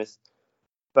completely honest.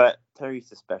 But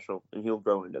Tyrese is special, and he'll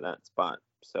grow into that spot.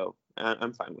 So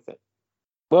I'm fine with it.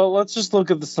 Well, let's just look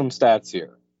at some stats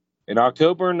here. In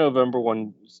October and November,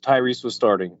 when Tyrese was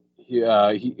starting,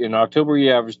 in October he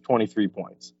averaged 23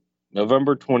 points.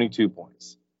 November, 22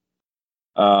 points.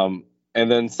 And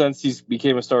then since he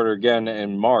became a starter again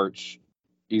in March,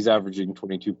 he's averaging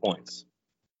 22 points.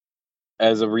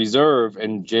 As a reserve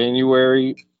in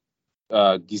December,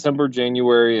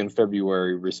 January, and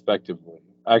February, respectively.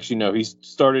 Actually, no, he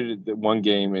started one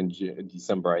game in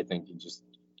December. I think he just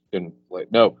couldn't play.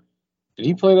 No, did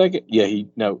he play that game? Yeah,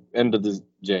 end of the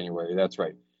January. That's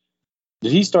right.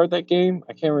 Did he start that game?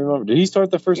 I can't remember. Did he start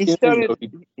the first game?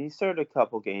 He started a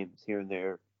couple games here and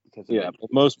there. For the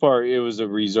most part, it was a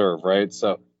reserve, right?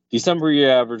 So December, he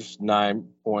averaged 9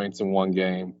 points in one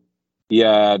game. He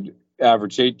had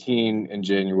averaged 18 in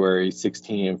January,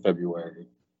 16 in February.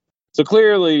 So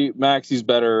clearly, Maxey's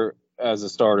better as a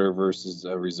starter versus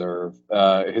a reserve.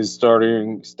 His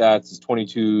starting stats is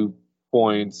 22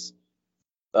 points,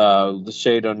 the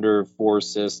shade under 4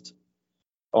 assists,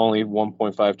 only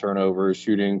 1.5 turnovers,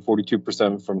 shooting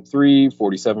 42% from 3,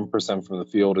 47% from the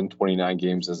field in 29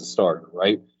 games as a starter,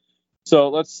 right? So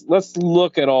let's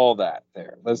look at all that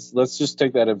there. Let's just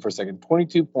take that in for a second.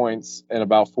 22 points and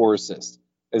about 4 assists.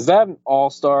 Is that an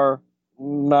all-star?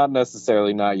 Not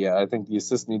necessarily, not yet. I think the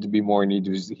assists need to be more.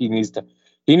 He needs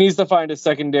to find a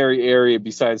secondary area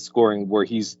besides scoring where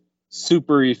he's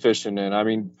super efficient in. I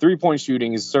mean, 3-point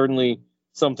shooting is certainly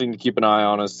something to keep an eye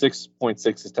on. A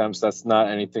 6.6 attempts, that's not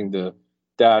anything to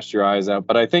dash your eyes out.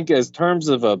 But I think as terms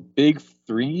of a big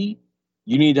 3,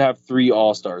 you need to have 3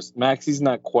 all-stars. Maxey's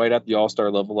not quite at the all-star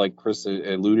level like Chris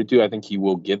alluded to. I think he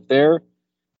will get there.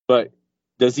 But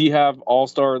does he have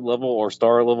all-star level or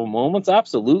star level moments?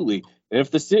 Absolutely. And if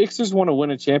the Sixers want to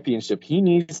win a championship, he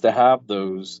needs to have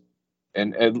those.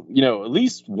 And at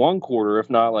least one quarter, if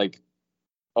not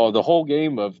the whole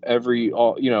game of every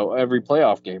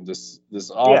playoff game this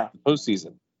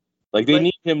postseason. They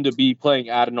need him to be playing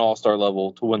at an all-star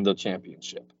level to win the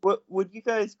championship. What would you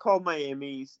guys call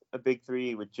Miami's a big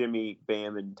 3 with Jimmy,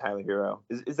 Bam, and Tyler Hero?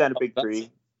 Is that a big 3?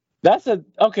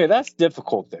 That's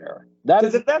difficult there.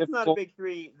 Because if that's not a big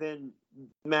 3, then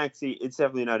Maxey, it's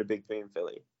definitely not a big 3 in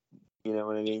Philly. You know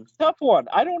what I mean? Tough one.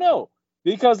 I don't know.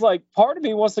 Because part of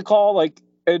me wants to call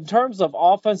in terms of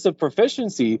offensive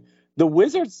proficiency, the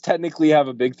Wizards technically have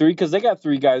a big 3 because they got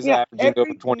 3 guys averaging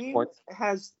over 20 points.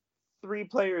 Has 3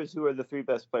 players who are the 3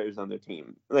 best players on their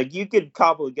team. You could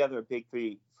cobble together a big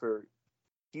 3 for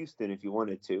Houston if you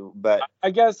wanted to, but I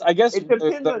guess it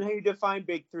depends on how you define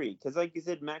big 3. Because, like you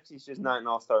said, Maxey's just not an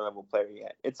all-star level player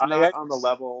yet. It's not on the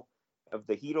level of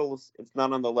the Heatles. It's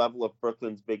not on the level of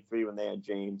Brooklyn's big three when they had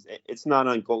James. It's not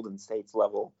on Golden State's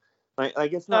level.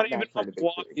 Like it's not that kind of big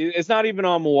three. It's not even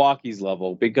on Milwaukee's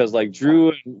level because like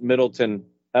Drew and Middleton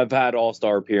have had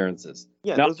all-star appearances.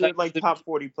 Yeah, Now, those are like top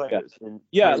 40 players.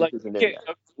 Yeah,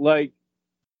 like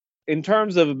in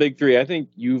terms of a big three, I think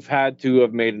you've had to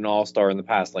have made an all-star in the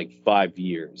past like 5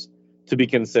 years to be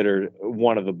considered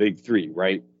one of the big three,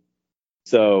 right?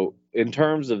 So in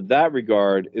terms of that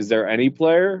regard, is there any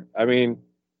player? I mean,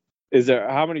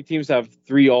 how many teams have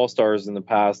 3 all-stars in the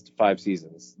past 5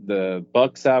 seasons? The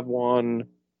Bucks have one.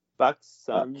 Bucks,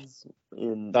 Suns,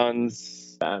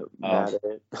 Suns.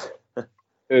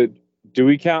 It. Do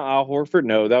we count Al Horford?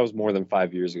 No, that was more than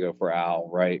 5 years ago for Al,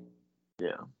 right?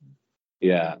 Yeah.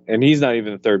 Yeah, and he's not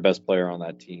even the third best player on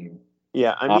that team.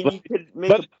 Yeah, I mean, you could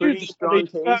make a pretty strong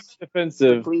case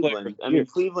defensive for Cleveland. I mean,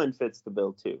 Cleveland fits the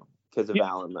bill too because of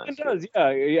Allen last year. It does,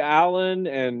 yeah. Allen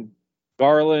and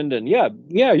Garland, and yeah,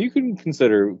 you can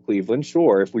consider Cleveland,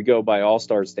 sure, if we go by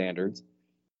all-star standards.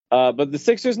 But the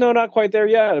Sixers, no, not quite there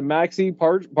yet. Maxey,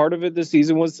 part of it this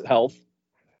season was health.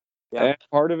 Yeah. And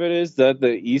part of it is that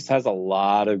the East has a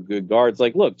lot of good guards.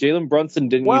 Like, look, Jalen Brunson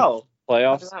didn't even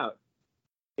playoffs.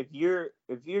 If you're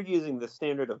using the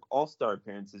standard of all-star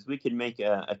appearances, we could make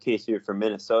a case here for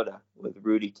Minnesota with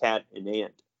Rudy, Cat, and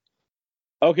Ant.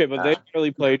 Okay, but they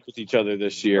really played with each other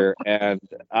this year, and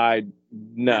I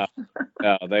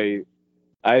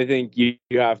think you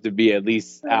have to be at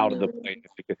least out of the play.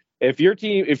 If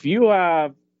you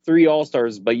have 3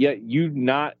 all-stars, but yet you're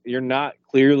not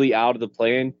clearly out of the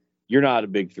play-in, you're not a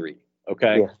big three.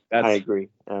 Okay, yeah, I agree.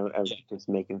 I was just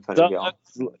making fun of y'all.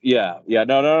 Yeah.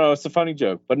 No. It's a funny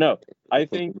joke, but no, I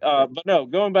think. But no,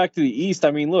 going back to the East.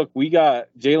 I mean, look, we got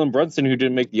Jalen Brunson who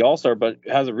didn't make the All-Star, but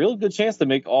has a real good chance to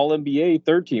make All NBA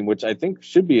third team, which I think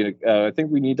should be. I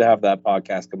think we need to have that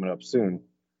podcast coming up soon.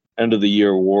 End of the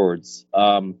year awards.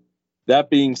 That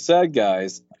being said,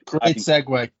 guys, great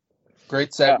segue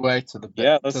to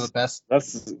the best.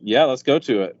 Let's go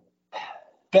to it.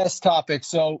 Best topic.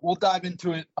 So we'll dive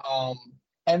into it.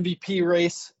 MVP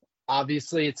race.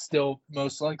 Obviously, it's still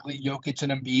most likely Jokic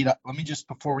and Embiid. Let me just,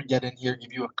 before we get in here,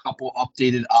 give you a couple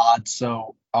updated odds.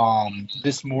 So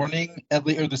this morning,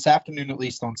 or this afternoon at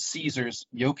least, on Caesars,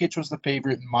 Jokic was the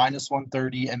favorite,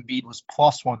 -130. Embiid was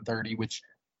 +130, which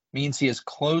means he has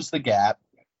closed the gap.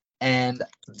 And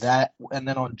then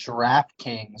on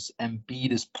DraftKings,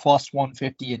 Embiid is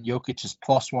 +150 and Jokic is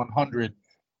 +100,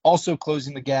 also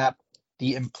closing the gap.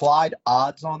 The implied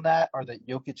odds on that are that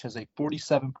Jokic has a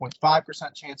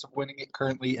 47.5% chance of winning it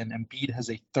currently, and Embiid has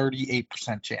a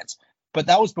 38% chance. But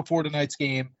that was before tonight's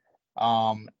game,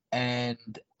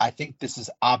 and I think this is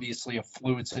obviously a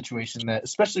fluid situation that,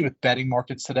 especially with betting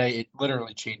markets today, it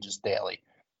literally changes daily.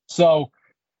 So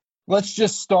let's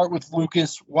just start with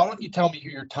Lucas. Why don't you tell me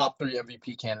who your top 3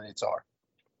 MVP candidates are?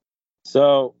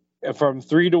 So from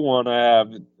 3 to 1, I have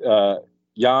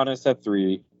Giannis at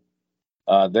 3.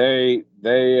 They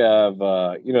have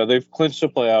they've clinched a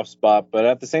playoff spot, but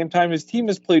at the same time, his team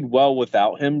has played well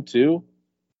without him too.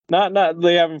 Not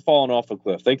they haven't fallen off a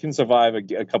cliff. They can survive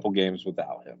a couple games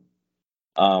without him.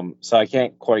 So I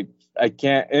can't,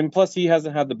 and plus he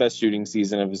hasn't had the best shooting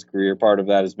season of his career. Part of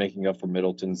that is making up for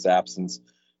Middleton's absence,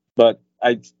 but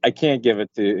I can't give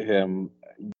it to him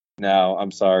now.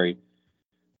 I'm sorry.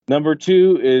 Number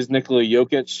 2 is Nikola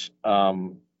Jokic.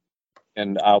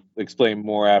 And I'll explain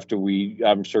more after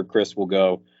I'm sure Chris will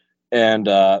go. And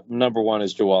number 1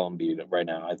 is Joel Embiid right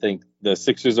now. I think the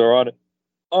Sixers are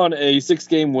on a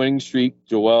 6-game winning streak.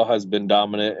 Joel has been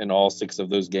dominant in all 6 of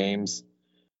those games,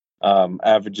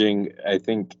 averaging, I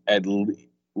think, at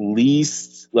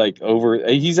least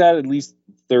he's had at least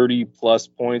 30 plus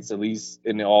points, at least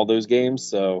in all those games.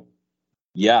 So,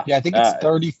 yeah, I think it's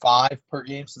 35 per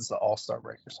game since the All-Star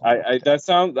break or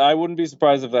something. I wouldn't be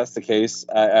surprised if that's the case.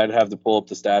 I'd have to pull up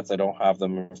the stats. I don't have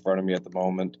them in front of me at the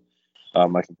moment. I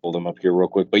can pull them up here real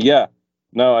quick. But yeah,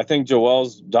 no, I think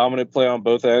Joel's dominant play on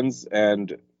both ends,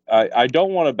 and I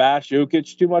don't want to bash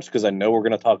Jokic too much because I know we're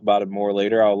going to talk about it more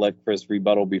later. I'll let Chris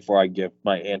rebuttal before I give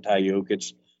my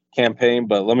anti-Jokic campaign,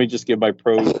 but let me just give my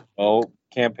pro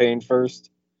campaign first.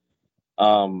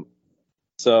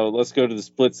 So let's go to the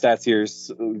split stats here.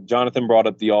 So Jonathan brought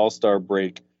up the All-Star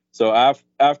break. So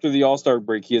after the All-Star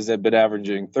break, he has been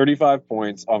averaging 35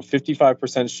 points on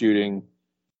 55% shooting,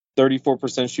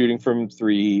 34% shooting from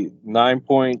 3, 9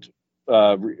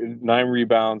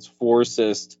 rebounds, 4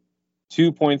 assists,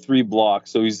 2.3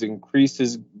 blocks. So he's increased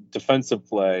his defensive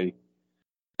play.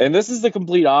 And this is the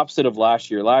complete opposite of last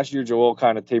year. Last year, Joel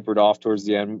kind of tapered off towards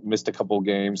the end, missed a couple of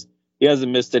games. He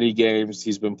hasn't missed any games.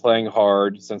 He's been playing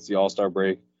hard since the All-Star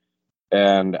break.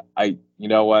 And you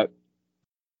know what?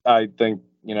 I think,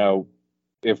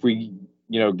 if we,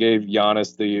 gave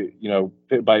Giannis the,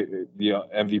 by the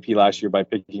MVP last year by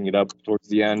picking it up towards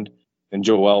the end, and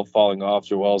Joel falling off,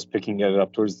 Joel's picking it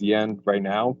up towards the end right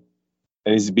now,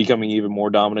 and he's becoming even more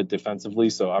dominant defensively.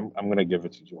 So I'm going to give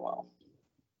it to Joel.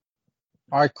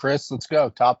 All right, Chris, let's go.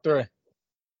 Top three.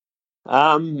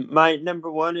 My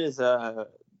number one is Shai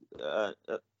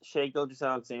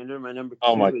Gilgeous-Alexander. My number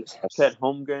two is Chet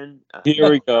Holmgren. Here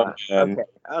we go, man.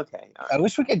 Okay. All right. I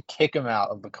wish we could kick him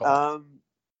out of the call.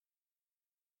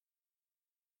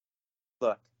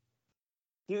 Look,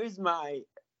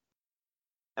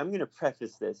 I'm going to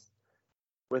preface this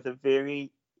with a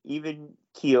very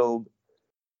even-keeled,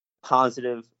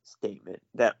 positive statement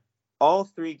that all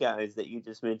three guys that you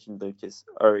just mentioned, Lucas,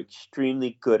 are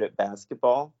extremely good at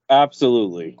basketball.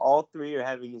 Absolutely. All three are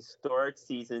having historic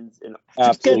seasons, and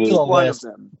just get to the one list.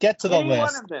 of them, get to the any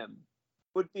list. one of them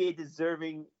would be a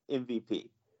deserving MVP.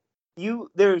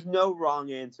 There's no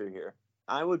wrong answer here.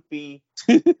 I would be.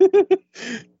 I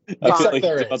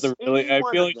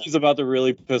feel like he's about to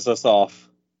really piss us off.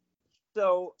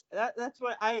 So that's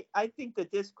why I think the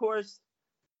discourse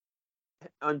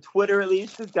on Twitter, at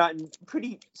least, has gotten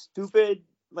pretty stupid.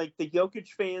 Like, the Jokic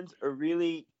fans are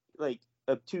really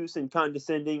obtuse and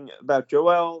condescending about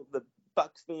Joel. The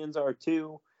Bucks fans are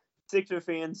too. Sixer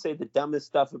fans say the dumbest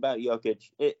stuff about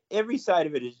Jokic. Every side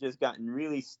of it has just gotten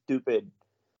really stupid,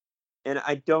 and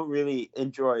I don't really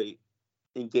enjoy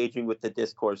engaging with the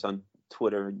discourse on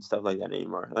Twitter and stuff like that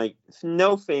anymore. Like,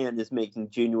 no fan is making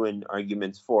genuine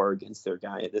arguments for or against their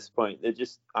guy at this point. They're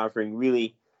just offering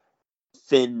really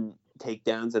thin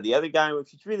takedowns of the other guy,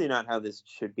 which is really not how this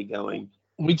should be going.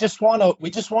 We just want a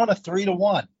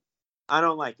 3-1. I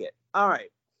don't like it. All right.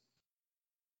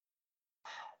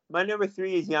 My number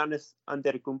 3 is Giannis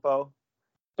Antetokounmpo.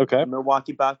 Okay.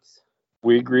 Milwaukee Bucks.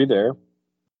 We agree there.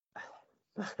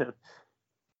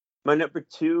 My number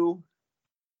 2.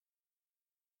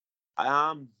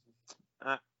 I'll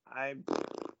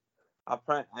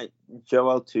probably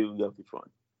Joel 2, Jokic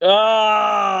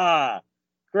 1.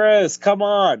 Chris, come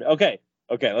on. Okay.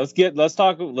 Let's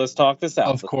talk this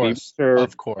out. Of course.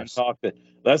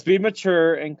 Let's be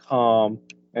mature and calm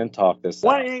and talk this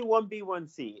out. 1A, 1B,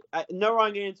 1C. No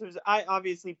wrong answers. I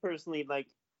obviously personally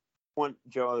want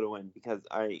Joel to win because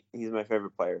he's my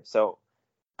favorite player. So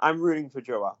I'm rooting for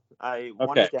Joel. I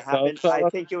want it to happen. I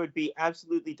think it would be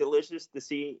absolutely delicious to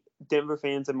see Denver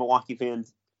fans and Milwaukee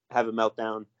fans have a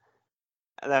meltdown.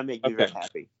 And that would make me very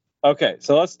happy. Okay,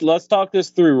 so let's talk this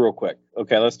through real quick.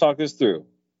 Okay, let's talk this through.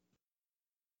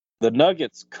 The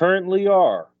Nuggets currently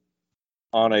are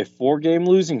on a 4-game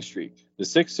losing streak. The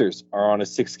Sixers are on a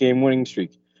 6-game winning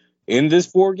streak. In this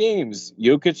 4 games,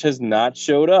 Jokic has not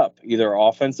showed up, either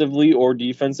offensively or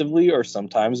defensively, or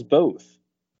sometimes both.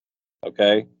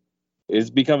 Okay? It's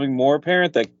becoming more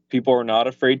apparent that people are not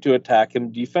afraid to attack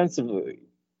him defensively.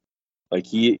 Like,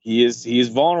 he is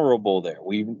vulnerable there.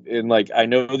 I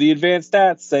know the advanced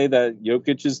stats say that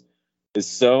Jokic is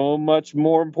so much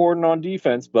more important on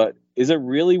defense, but is it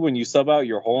really when you sub out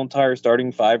your whole entire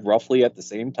starting 5 roughly at the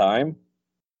same time?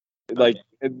 Let's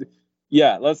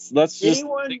just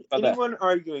anyone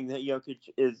arguing that Jokic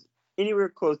is anywhere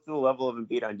close to the level of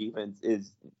Embiid on defense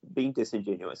is being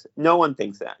disingenuous. No one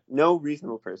thinks that. No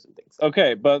reasonable person thinks that.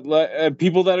 Okay, but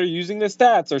people that are using the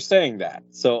stats are saying that.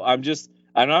 So I'm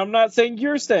not saying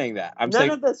you're saying that. None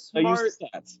of the smart,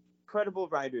 credible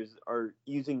writers are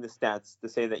using the stats to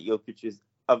say that Jokic is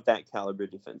of that caliber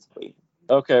defensively.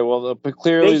 Okay, well, but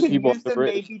clearly they people use them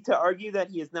maybe to argue that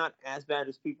he is not as bad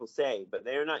as people say, but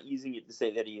they are not using it to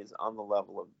say that he is on the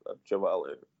level of Joel.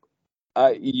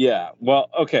 Yeah. Well,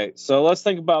 okay. So let's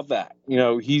think about that.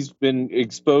 He's been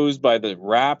exposed by the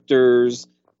Raptors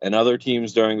and other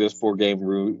teams during this 4-game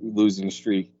losing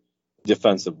streak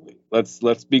defensively.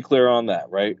 Let's be clear on that,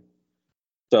 right?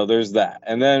 So there's that.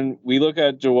 And then we look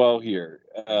at Joel here.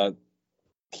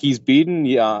 He's beaten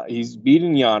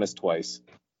Giannis twice.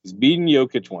 He's beaten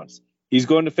Jokic once. He's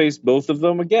going to face both of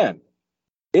them again.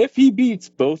 If he beats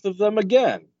both of them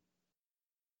again,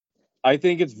 I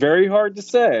think it's very hard to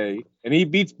say, and he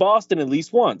beats Boston at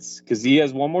least once because he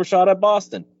has one more shot at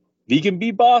Boston. If he can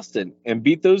beat Boston and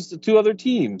beat those 2 other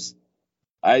teams,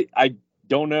 I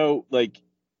don't know.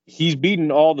 He's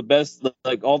beaten all the best,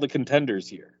 all the contenders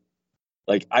here.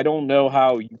 I don't know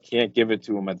how you can't give it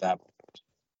to him at that point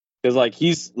because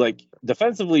he's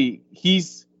defensively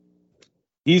he's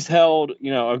held.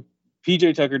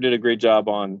 PJ Tucker did a great job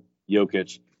on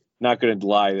Jokic. Not going to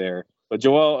lie there, but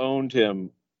Joel owned him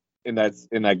in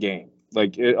that game.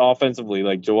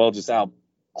 Offensively, Joel just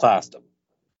outclassed him.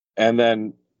 And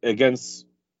then against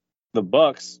the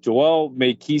Bucks, Joel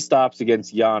made key stops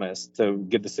against Giannis to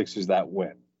get the Sixers that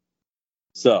win.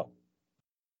 So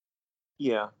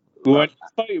Yeah.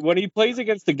 when he plays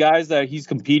against the guys that he's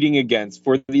competing against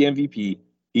for the MVP,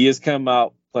 he has come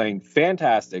out playing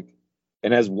fantastic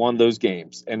and has won those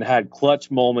games and had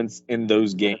clutch moments in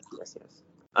those games. Yes.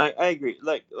 I agree.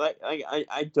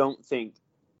 I don't think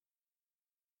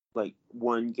like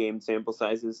one game sample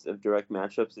sizes of direct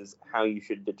matchups is how you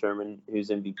should determine who's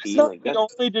MVP. It's not the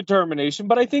only determination,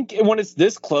 but I think when it's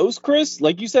this close, Chris,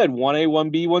 like you said, 1A,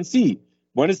 1B, 1C,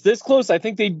 when it's this close, I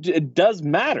think it does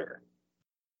matter.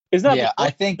 It's not. Yeah,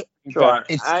 I think sure.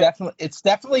 It's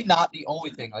definitely not the only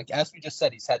thing. Like as we just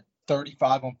said, he's had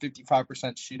 35 on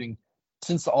 55% shooting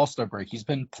since the All-Star break. He's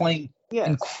been playing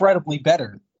incredibly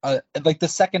better. Like the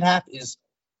second half is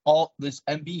all this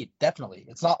Embiid, definitely.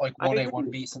 It's not like 1A,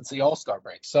 1B since the All-Star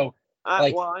break. So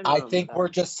I think we're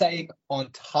just saying on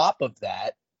top of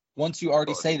that, once you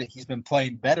already say that he's been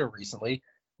playing better recently,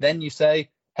 then you say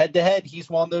head to head, he's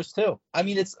won those too. I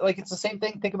mean, it's the same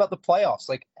thing. Think about the playoffs.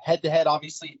 Like head to head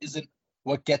obviously isn't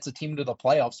what gets a team to the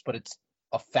playoffs, but it's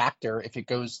a factor if it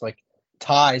goes like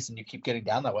ties and you keep getting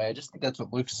down that way. I just think that's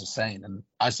what Lucas is saying, and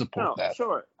I support that.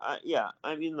 Sure. Yeah.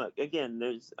 I mean, look, again,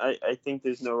 I think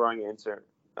there's no wrong answer.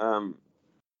 Well,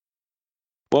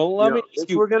 let me ask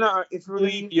if we're gonna use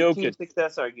the team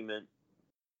success argument,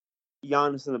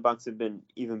 Giannis and the Bucks have been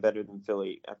even better than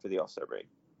Philly after the All-Star break.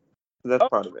 So that's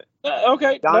part of it.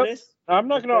 Okay. Giannis, I'm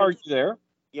not going to argue there.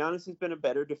 Giannis has been a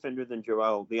better defender than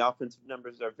Joel. The offensive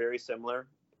numbers are very similar,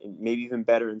 and maybe even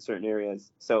better in certain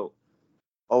areas. So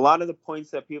a lot of the points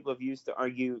that people have used to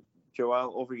argue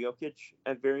Joel over Jokic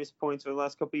at various points over the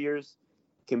last couple of years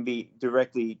can be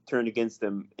directly turned against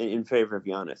them in favor of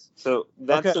Giannis. So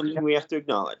that's something we have to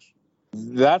acknowledge.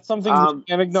 That's something we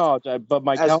can acknowledge. But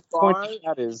my counterpoint to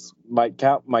that is my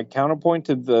counterpoint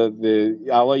to the.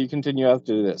 I'll let you continue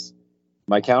after this.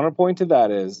 My counterpoint to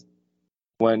that is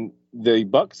when the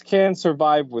Bucks can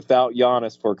survive without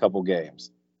Giannis for a couple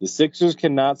games, the Sixers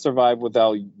cannot survive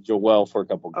without Joel for a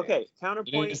couple games. Okay,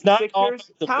 counterpoint. It's not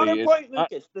Sixers. Counterpoint,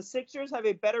 Lucas. The Sixers have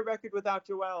a better record without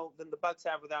Joel than the Bucks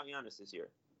have without Giannis this year.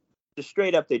 Just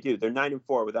straight up, they do. They're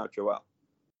 9-4 without Joel.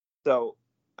 So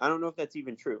I don't know if that's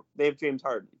even true. They have James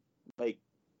Harden. Like,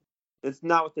 it's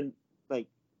not within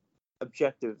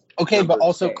objective. Okay, but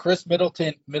also Chris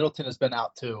Middleton has been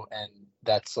out too, and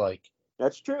that's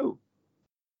true.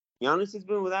 Giannis has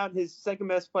been without his second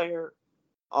best player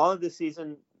all of this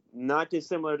season, not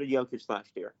dissimilar to Jokic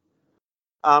last year.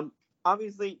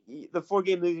 Obviously, the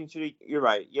 4-game losing streak. You're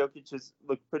right. Jokic has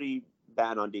looked pretty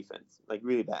bad on defense, like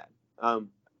really bad.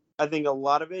 I think a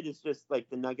lot of it is just like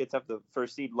the Nuggets have the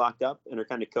first seed locked up and are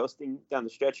kind of coasting down the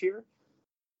stretch here.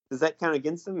 Does that count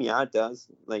against them? Yeah, it does.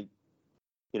 Like,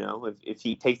 if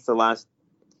he takes the last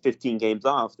 15 games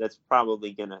off, that's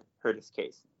probably going to hurt his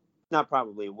case. Not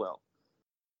probably, it will.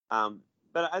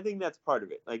 But I think that's part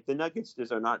of it. Like, the Nuggets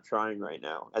just are not trying right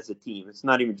now as a team. It's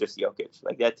not even just Jokic.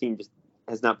 Like, that team just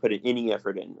has not put any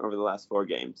effort in over the last 4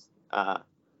 games.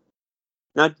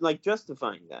 Not like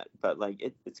justifying that, but like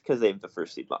it's because they have the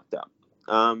first seed locked up.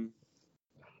 The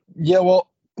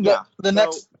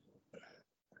next.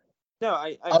 No,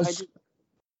 I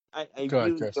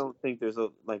really don't think there's a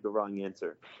wrong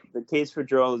answer. The case for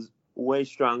Joel is way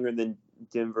stronger than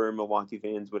Denver and Milwaukee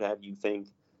fans would have you think.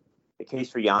 The case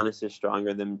for Giannis is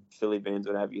stronger than Philly fans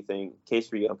would have you think. The case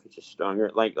for Jokic is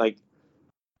stronger. Like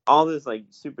all this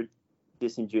super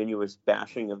disingenuous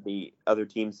bashing of the other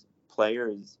team's player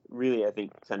is really, I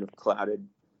think, kind of clouded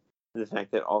the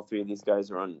fact that all 3 of these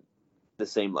guys are on the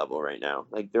same level right now.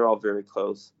 Like, they're all very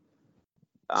close.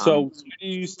 So do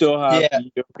you still have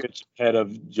Jokic ahead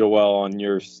of Joel on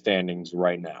your standings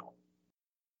right now?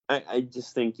 I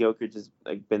just think Jokic has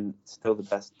been still the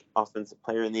best offensive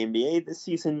player in the NBA this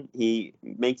season. He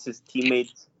makes his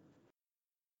teammates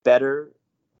better.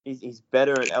 He's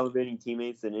better at elevating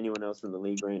teammates than anyone else in the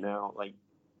league right now. Like,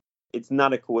 it's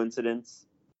not a coincidence.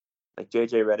 Like,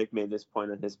 JJ Redick made this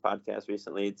point on his podcast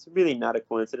recently. It's really not a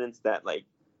coincidence that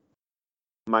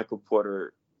Michael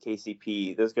Porter,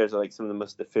 KCP, those guys are some of the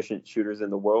most efficient shooters in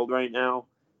the world right now.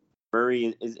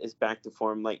 Murray is back to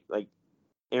form. Like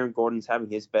Aaron Gordon's having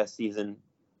his best season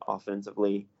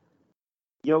offensively.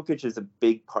 Jokic is a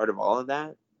big part of all of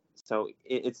that. So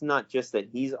it's not just that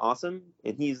he's awesome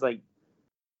and he's the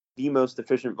most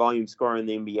efficient volume scorer in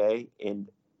the NBA and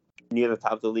near the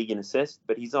top of the league in assists,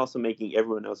 but he's also making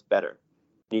everyone else better.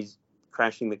 He's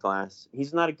crashing the glass.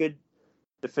 He's not a good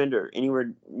defender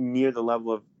anywhere near the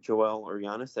level of Joel or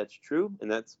Giannis. That's true,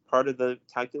 and that's part of the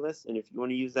calculus. And if you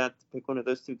want to use that to pick one of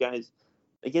those 2 guys,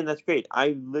 again, that's great.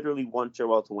 I literally want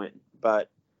Joel to win, but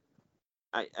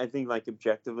I think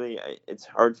objectively, it's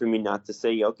hard for me not to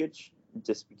say Jokic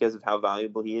just because of how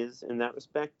valuable he is in that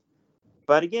respect.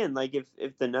 But again, like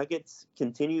if the Nuggets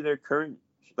continue their current,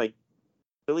 like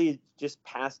Philly just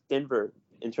passed Denver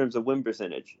in terms of win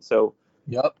percentage. So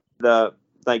Yep.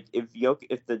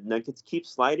 if the Nuggets keep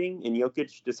sliding and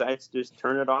Jokic decides to just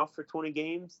turn it off for 20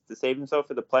 games to save himself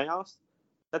for the playoffs,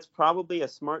 that's probably a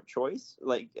smart choice,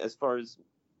 like as far as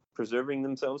preserving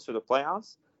themselves for the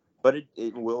playoffs. But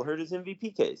it will hurt his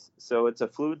MVP case. So it's a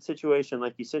fluid situation,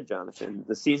 like you said, Jonathan.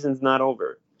 The season's not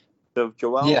over. So if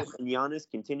Joel and Giannis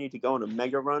continue to go on a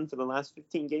mega run for the last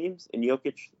 15 games and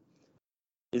Jokic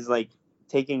is like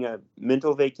taking a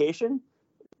mental vacation,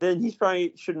 then he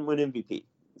probably shouldn't win MVP.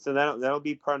 So that'll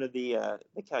be part of the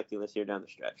calculus here down the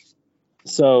stretch.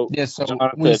 So Jonathan,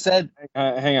 we said,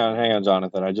 hang on,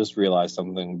 Jonathan. I just realized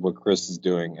something what Chris is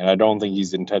doing, and I don't think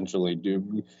he's intentionally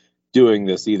doing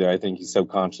this either. I think he's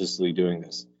subconsciously doing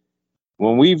this.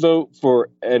 When we vote for,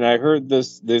 and I heard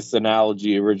this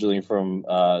analogy originally from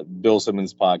Bill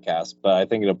Simmons' podcast, but I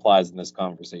think it applies in this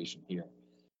conversation here.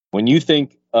 When you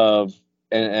think of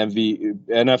an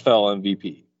NFL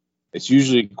MVP, it's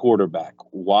usually quarterback.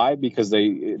 Why? Because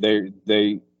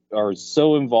they are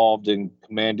so involved in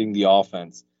commanding the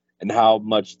offense and how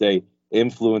much they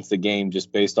influence the game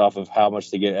just based off of how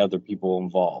much they get other people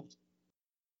involved.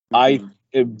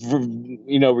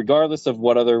 Regardless of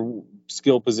what other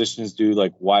skill positions do,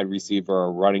 like wide receiver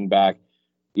or running back,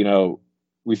 we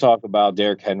talk about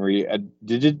Derrick Henry. I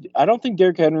don't think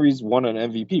Derrick Henry's won an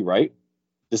MVP, right?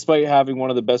 Despite having one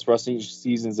of the best rushing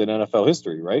seasons in NFL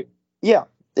history, right? Yeah,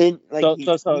 and he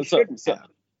shouldn't have.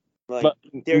 But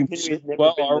Derrick Henry has never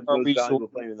been the most valuable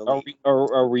player in the league.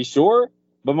 Are we sure?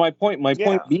 But my point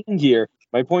being here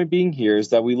is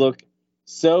that we look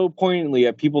so poignantly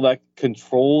at people that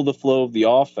control the flow of the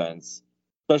offense,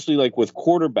 especially like with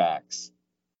quarterbacks,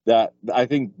 that I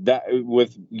think that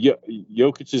with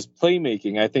Jokic's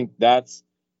playmaking, I think that's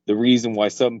the reason why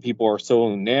some people are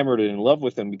so enamored and in love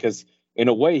with him, because in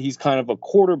a way he's kind of a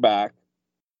quarterback,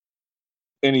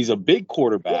 and he's a big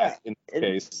quarterback in this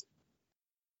case.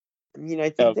 I mean, I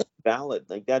think that's valid.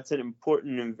 Like, that's an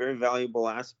important and very valuable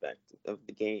aspect of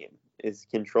the game, is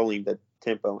controlling the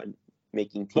tempo and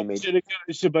making teammates.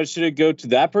 But should it go to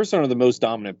that person or the most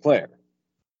dominant player?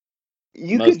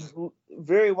 You could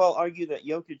very well argue that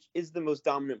Jokic is the most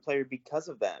dominant player because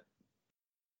of that.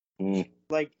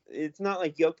 Like, it's not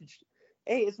like Jokic.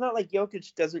 Hey, it's not like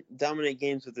Jokic doesn't dominate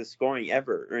games with his scoring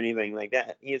ever or anything like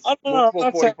that. He has multiple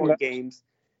 40-point games.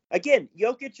 Again,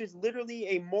 Jokic is literally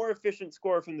a more efficient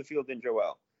scorer from the field than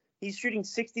Joel. He's shooting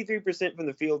 63% from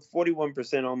the field,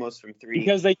 41% almost from three.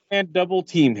 Because they can't double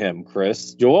team him,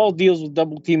 Chris. Joel deals with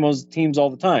double teams all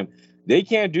the time. They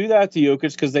can't do that to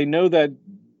Jokic because they know that,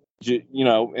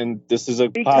 and this is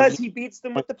because he beats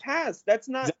them with the pass. That's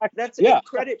a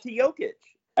credit to Jokic.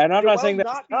 And I'm not saying that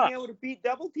not being able to beat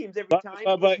double teams every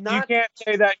time. But you can't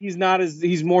say that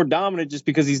he's more dominant just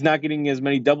because he's not getting as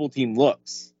many double team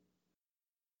looks.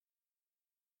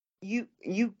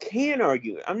 You can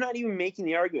argue it. I'm not even making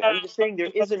the argument. I'm just saying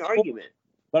there is an argument.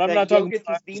 But I'm not talking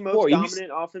about Jokic is the most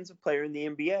dominant offensive player in the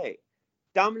NBA.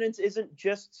 Dominance isn't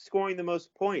just scoring the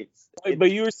most points.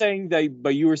 But you were saying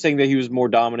that he was more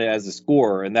dominant as a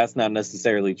scorer, and that's not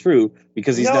necessarily true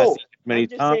because he's not seen many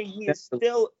times. I'm just saying he is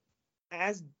still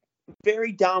as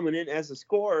very dominant as a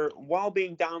scorer while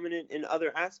being dominant in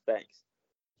other aspects.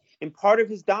 And part of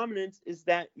his dominance is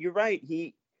that you're right.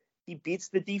 He beats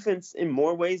the defense in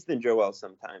more ways than Joel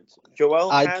sometimes. Joel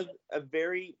has a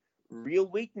very real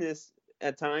weakness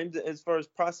at times as far as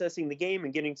processing the game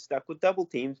and getting stuck with double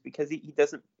teams because he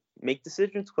doesn't make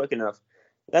decisions quick enough.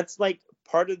 That's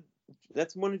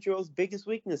that's one of Joel's biggest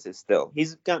weaknesses still.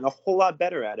 He's gotten a whole lot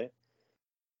better at it,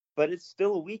 but it's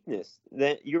still a weakness.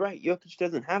 That you're right, Jokic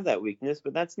doesn't have that weakness,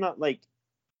 but that's not like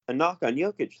a knock on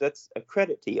Jokic. That's a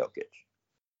credit to Jokic.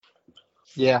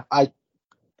 Yeah, I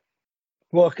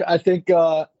think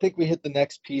we hit the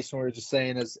next piece when we were just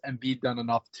saying, has Embiid done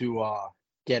enough to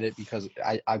get it? Because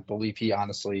I believe he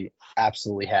honestly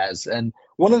absolutely has. And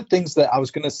one of the things that I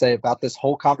was going to say about this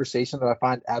whole conversation that I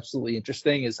find absolutely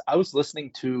interesting is I was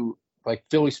listening to like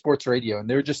Philly sports radio, and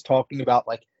they were just talking about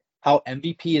like how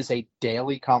MVP is a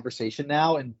daily conversation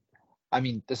now. And I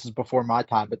mean, this is before my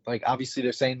time, but like obviously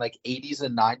they're saying like 80s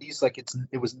and 90s, like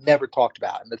it was never talked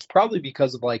about, and it's probably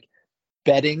because of like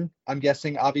betting, I'm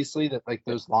guessing, obviously, that like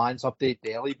those lines update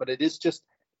daily, but it is just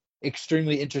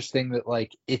extremely interesting that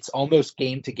like it's almost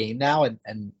game to game now,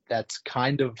 and that's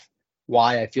kind of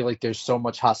why I feel like there's so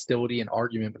much hostility and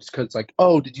argument, but it's because like,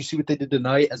 oh, did you see what they did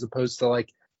tonight, as opposed to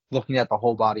like looking at the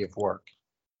whole body of work.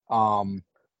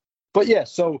 But yeah,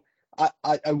 so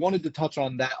I wanted to touch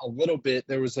on that a little bit.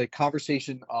 There was a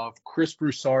conversation of Chris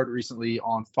Broussard recently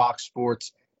on Fox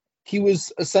Sports, he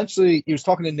was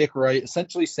talking to Nick Wright,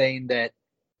 essentially saying that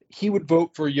he would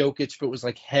vote for Jokic if it was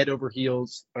like head over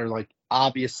heels or like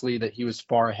obviously that he was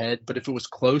far ahead. But if it was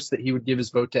close, that he would give his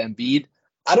vote to Embiid.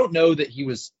 I don't know that he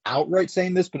was outright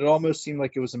saying this, but it almost seemed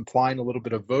like it was implying a little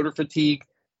bit of voter fatigue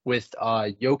with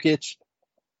Jokic.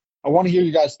 I want to hear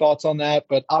you guys' thoughts on that,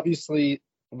 but obviously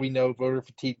we know voter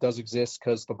fatigue does exist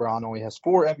because LeBron only has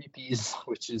 4 MVPs,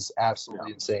 which is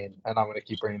absolutely insane, and I'm going to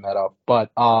keep bringing that up.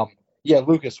 But yeah,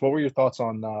 Lucas, what were your thoughts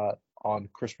on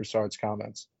Chris Broussard's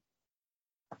comments?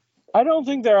 I don't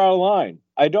think they're out of line.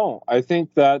 I don't. I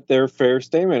think that they're fair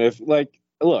statement. If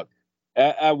look,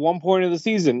 at one point of the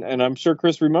season, and I'm sure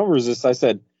Chris remembers this, I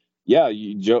said, yeah,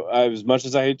 as much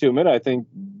as I hate to admit it, I think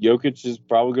Jokic is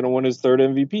probably going to win his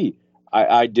 3rd MVP.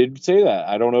 I did say that.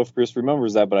 I don't know if Chris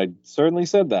remembers that, but I certainly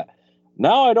said that.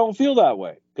 Now I don't feel that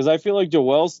way because I feel like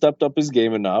Joel stepped up his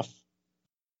game enough.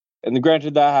 And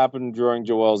granted, that happened during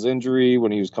Joel's injury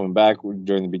when he was coming back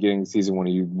during the beginning of the season when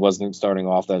he wasn't starting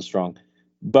off that strong.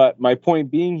 But my point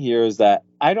being here is that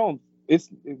it's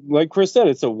like Chris said,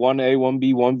 it's a 1A,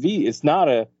 1B, 1V. It's not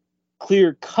a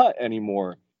clear cut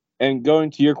anymore. And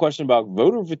going to your question about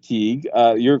voter fatigue,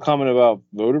 your comment about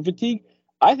voter fatigue,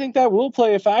 I think that will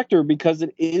play a factor because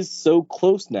it is so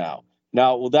close now.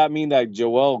 Now, will that mean that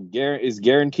Joel is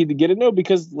guaranteed to get it? No,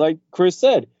 because like Chris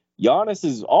said, Giannis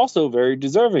is also very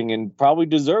deserving and probably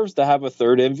deserves to have a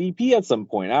 3rd MVP at some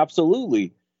point.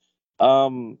 Absolutely.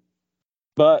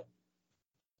 But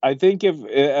I think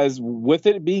as with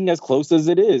it being as close as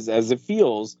it is, as it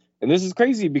feels, and this is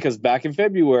crazy because back in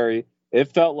February,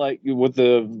 it felt like with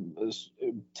the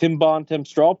Tim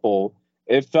Straw poll,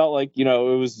 it felt like, it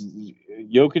was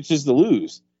Jokic's to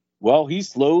lose. Well, he's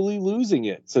slowly losing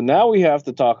it. So now we have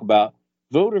to talk about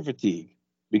voter fatigue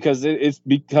because it's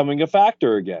becoming a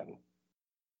factor again.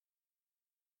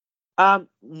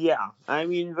 Yeah, I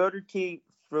mean, voter fatigue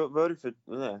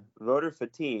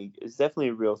is definitely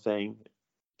a real thing.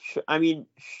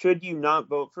 Should you not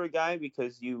vote for a guy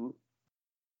because you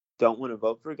don't want to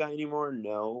vote for a guy anymore?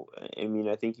 No. I mean,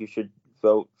 I think you should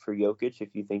vote for Jokic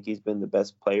if you think he's been the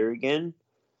best player again.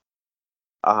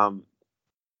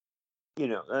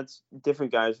 That's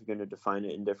different guys are going to define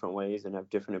it in different ways and have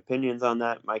different opinions on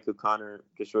that. Mike O'Connor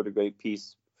just wrote a great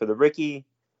piece for the Ricky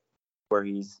where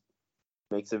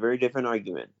makes a very different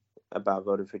argument about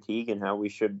voter fatigue and how we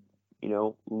should,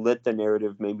 let the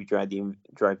narrative maybe drive the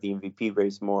MVP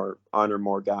race more, honor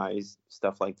more guys,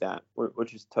 stuff like that,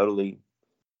 which is totally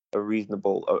a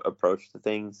reasonable approach to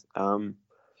things.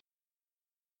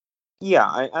 Yeah,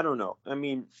 I don't know. I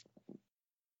mean,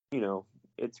 I don't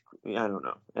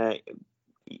know.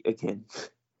 Again,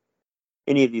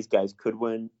 any of these guys could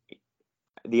win.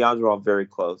 The odds are all very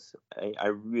close. I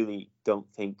really don't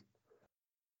think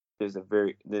there's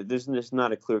just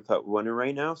not a clear-cut winner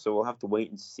right now, so we'll have to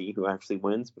wait and see who actually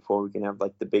wins before we can have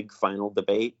like the big final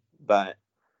debate. But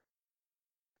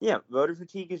yeah, voter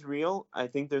fatigue is real. I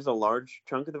think there's a large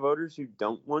chunk of the voters who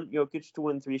don't want Jokic to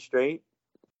win 3 straight.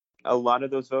 A lot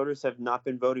of those voters have not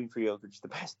been voting for Jokic the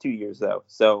past 2 years, though.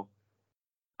 So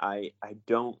I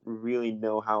don't really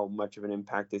know how much of an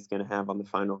impact it's going to have on the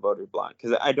final voter block.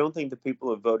 Because I don't think the people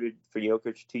who voted for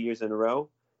Jokic 2 years in a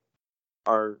row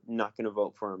are not going to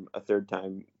vote for him a 3rd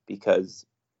time because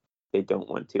they don't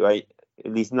want to. At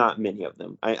least not many of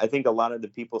them. I think a lot of the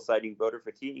people citing voter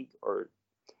fatigue or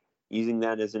using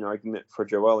that as an argument for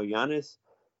Joel or Giannis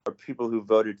are people who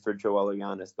voted for Joel or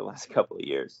Giannis the last couple of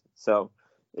years. So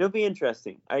it'll be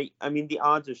interesting. I mean, the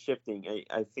odds are shifting.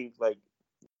 I think like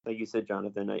you said,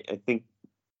 Jonathan, I think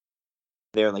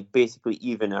they're like basically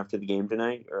even after the game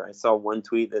tonight. Or I saw one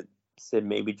tweet that said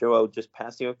maybe Joel just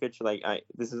passed Jokic.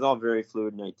 This is all very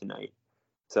fluid night to night.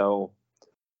 So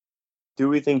do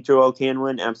we think Joel can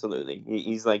win? Absolutely.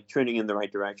 He's like trending in the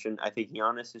right direction. I think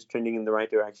Giannis is trending in the right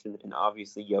direction. And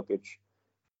obviously Jokic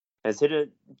has hit a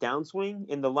downswing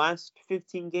in the last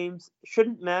 15 games.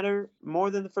 Shouldn't matter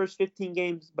more than the first 15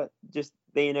 games, but just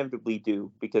they inevitably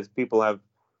do because people have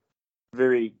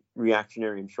very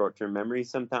reactionary and short-term memories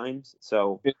sometimes.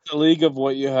 So it's a league of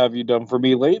what have you done for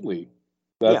me lately.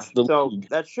 That's the league.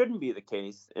 That shouldn't be the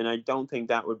case, and I don't think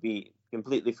that would be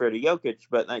completely fair to Jokic.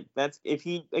 But that's if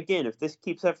this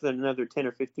keeps up for another 10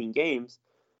 or 15 games,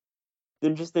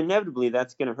 then just inevitably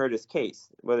that's going to hurt his case,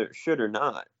 whether it should or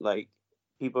not. Like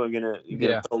people are gonna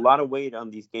put a lot of weight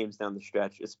on these games down the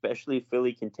stretch, especially if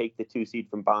Philly can take the 2 seed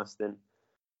from Boston.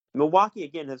 Milwaukee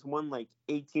again has won like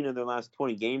 18 of their last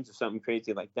 20 games or something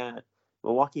crazy like that.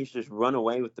 Milwaukee's just run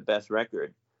away with the best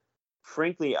record.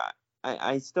 Frankly,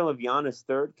 I still have Giannis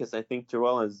 3rd because I think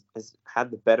Joel has had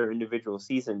the better individual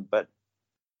season, but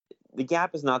the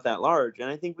gap is not that large. And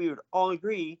I think we would all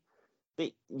agree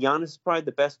Giannis is probably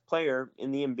the best player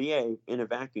in the NBA in a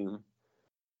vacuum.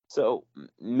 So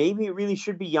maybe it really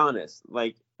should be Giannis.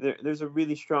 Like there's a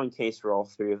really strong case for all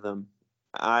three of them.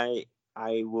 I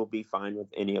will be fine with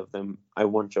any of them. I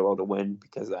want Joel to win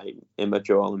because I am a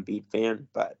Joel Embiid fan,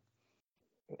 but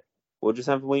we'll just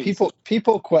have to wait.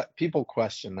 People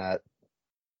question that.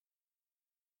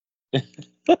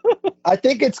 I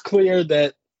think it's clear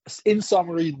that, in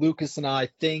summary, Lucas and I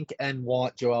think and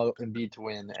want Joel Embiid to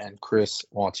win, and Chris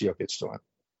wants Jokic to win.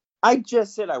 I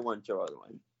just said I want Joel to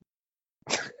win.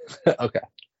 Okay.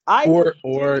 Or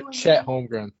Chet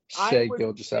Holmgren, Shea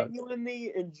Gilgeous-Alexander. I would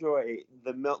genuinely enjoy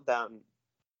the meltdown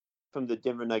from the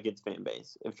Denver Nuggets fan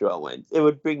base if Joel wins. It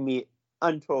would bring me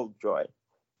untold joy.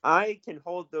 I can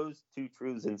hold those two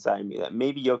truths inside me, that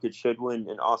maybe Jokic should win,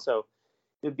 and also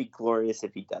it would be glorious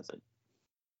if he doesn't.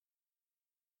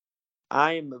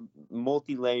 I am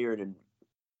multi-layered, and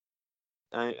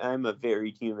I'm a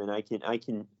varied human. I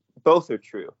can. Both are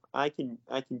true. I can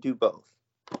do both.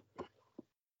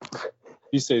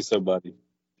 You say so, buddy.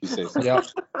 You say so. Yeah,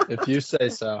 if you say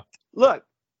so. Look,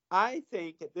 I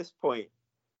think at this point,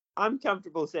 I'm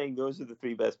comfortable saying those are the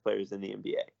three best players in the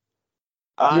NBA.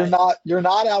 You're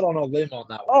not out on a limb on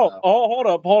that one.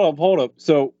 Hold up.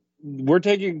 So we're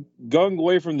going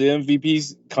away from the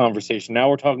MVP's conversation. Now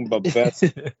we're talking about best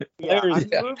players.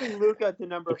 I'm moving Luka to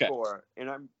number 4, and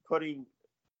I'm putting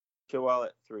Joel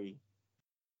at 3.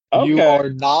 Okay.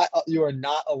 You are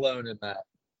not alone in that.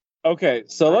 Okay,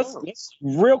 so let's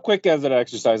real quick as an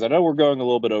exercise. I know we're going a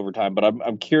little bit over time, but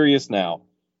I'm curious now.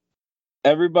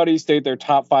 Everybody state their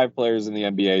top 5 players in the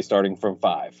NBA, starting from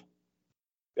 5.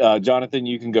 Jonathan,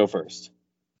 you can go first.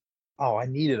 Oh, I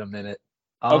needed a minute.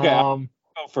 Okay, I'll go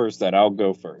first then. I'll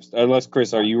go first. Unless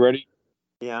Chris, are you ready?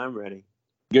 Yeah, I'm ready.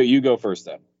 You go first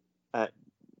then.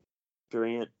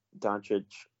 Durant, Doncic,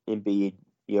 Embiid,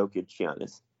 Jokic,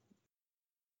 Giannis.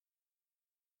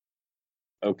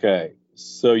 Okay,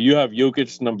 so you have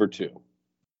Jokic number 2.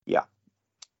 Yeah.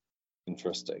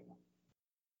 Interesting.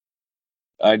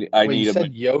 I Wait, need you a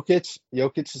said Jokic.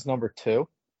 Jokic is number 2.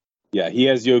 Yeah, he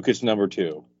has Jokic number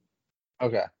 2.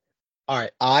 Okay. All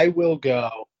right. I will go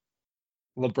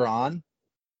LeBron,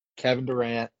 Kevin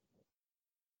Durant,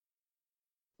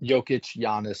 Jokic,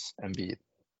 Giannis, Embiid.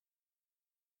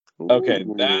 Okay,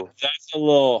 that's a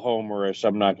little homerish.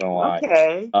 I'm not gonna lie.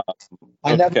 Okay.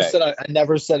 I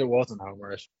never said it wasn't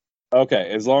homerish.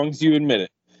 Okay, as long as you admit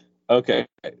it. Okay,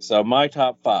 so my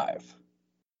top 5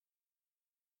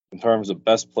 in terms of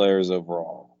best players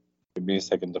overall. Give me a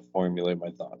second to formulate my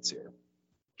thoughts here.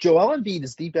 Joel Embiid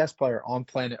is the best player on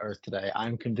planet Earth today.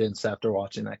 I'm convinced after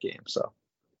watching that game. So.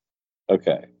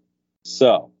 Okay,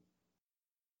 so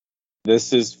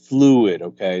this is fluid.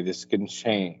 Okay, this can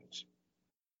change.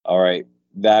 All right.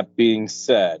 That being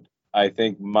said, I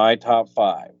think my top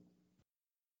 5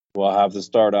 will have to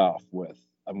start off with.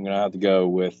 I'm gonna have to go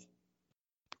with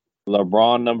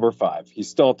LeBron number 5. He's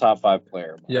still a top 5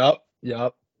 player. Yep.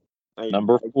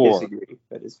 Number 4. I disagree.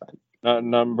 That is fine.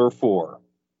 Number 4.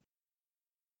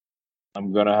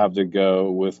 I'm gonna have to go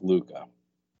with Luka.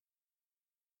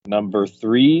 Number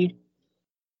 3.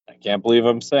 I can't believe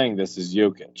I'm saying this, is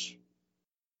Jokic.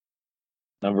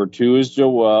 Number 2 is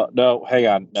Joel. No, hang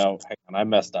on. I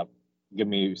messed up. Give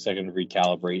me a second to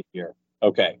recalibrate here.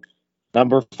 Okay.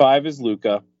 Number 5 is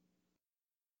Luka.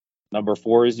 Number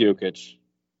 4 is Jokic.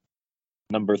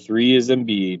 Number 3 is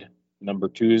Embiid. Number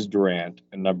 2 is Durant.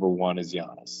 And number 1 is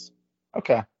Giannis.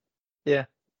 Okay. Yeah.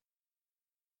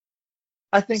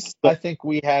 I think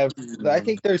we have. I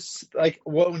think there's like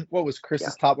what was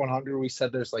Chris's top 100? We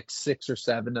said there's like 6 or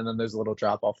 7, and then there's a little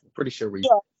drop off. I'm pretty sure we.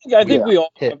 Yeah, I think we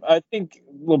all. I think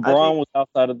LeBron was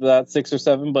outside of that 6 or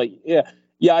 7, but yeah.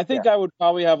 I think I would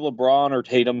probably have LeBron or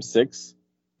Tatum 6.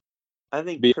 I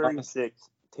think Curry 6,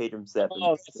 Tatum 7.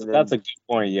 Oh, that's a good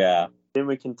point. Yeah. Then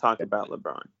we can talk about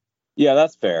LeBron. Yeah,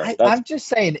 that's fair. I'm just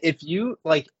saying, if you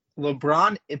like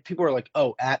LeBron, if people are like,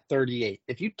 oh, at 38,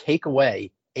 if you take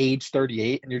away age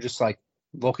 38 and you're just like,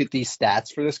 look at these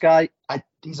stats for this guy,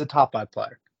 he's a top 5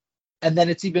 player. And then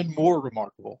it's even more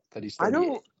remarkable that he's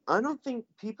 38. I don't think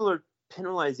people are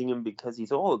penalizing him because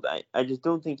he's old. I just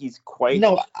don't think he's quite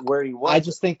where he was. I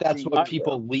just think that's what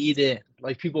people lead in.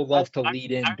 Like, people love to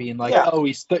lead in being like, oh,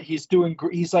 he's doing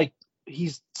great.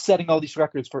 He's setting all these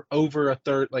records for over a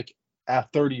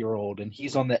 30-year-old, and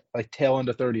he's on the like tail end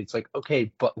of 30. It's like,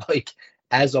 okay, but like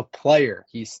as a player,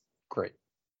 he's great.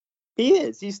 He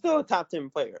is. He's still a top 10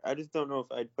 player. I just don't know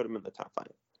if I'd put him in the top 5.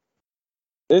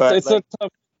 It's like,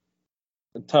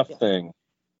 a tough thing.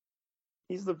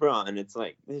 He's LeBron. It's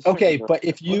like okay, but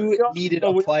if you needed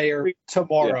a player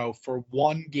tomorrow for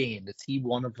one game, is he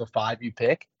one of the 5 you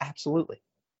pick? Absolutely.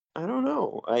 I don't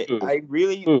know.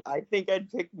 Ooh. I think I'd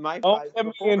pick my Don't five get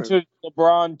me before him. into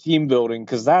LeBron team building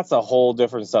because that's a whole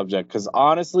different subject. Because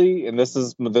honestly, and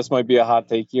this might be a hot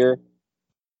take here,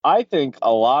 I think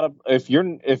a lot of if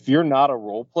you're not a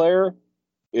role player,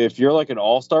 if you're like an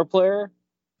all-star player,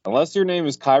 unless your name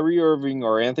is Kyrie Irving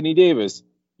or Anthony Davis,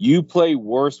 you play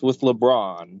worse with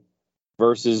LeBron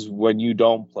versus when you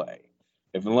don't play.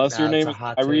 Unless your name is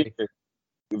Kyrie,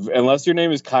 unless your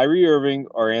name is Kyrie Irving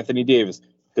or Anthony Davis,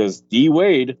 because D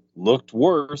Wade looked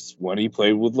worse when he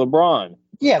played with LeBron.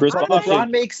 Yeah, Chris but Bosh,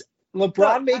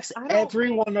 LeBron makes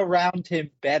everyone around him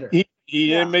better. he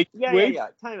didn't make Wade.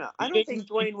 Time out. I don't think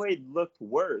Dwayne Wade looked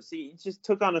worse. He just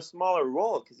took on a smaller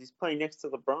role because he's playing next to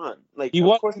LeBron. Like,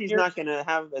 of course, he's not going to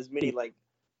have as many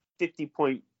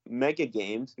 50-point mega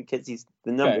games because he's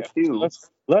the number two.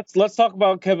 Let's talk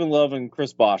about Kevin Love and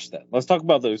Chris Bosh then. Let's talk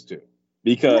about those two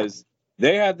because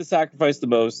they had to sacrifice the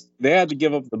most. They had to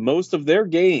give up the most of their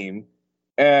game,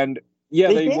 and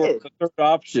they were the third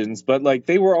options, but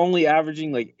they were only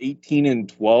averaging 18 and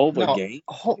 12 a game.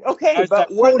 Okay, but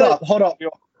hold up.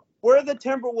 Were the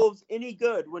Timberwolves any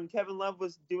good when Kevin Love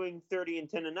was doing 30 and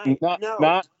 10 a night? No.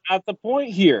 Not the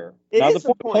point here. It is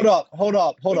the point. Hold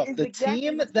up. The exactly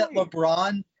team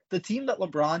that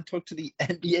LeBron took to the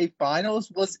NBA Finals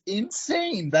was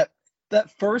insane. That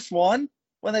first one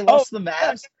when they lost to the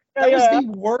Mavs, that was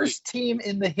the worst team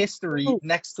in the history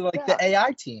next to the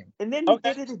AI team. And then he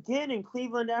did it again in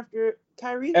Cleveland after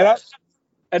Kyrie.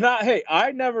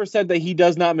 I never said that he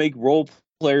does not make role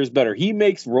players better. He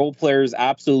makes role players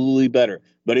absolutely better.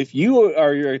 But if you're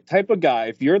a type of guy,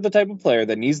 if you're the type of player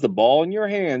that needs the ball in your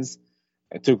hands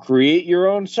to create your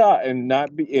own shot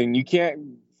and you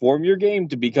can't form your game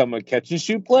to become a catch and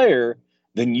shoot player,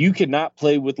 then you cannot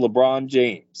play with LeBron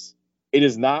James. It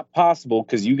is not possible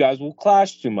because you guys will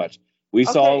clash too much. We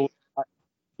saw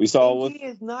he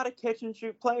is not a catch and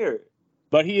shoot player.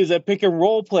 But he is a pick and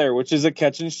roll player, which is a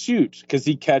catch and shoot because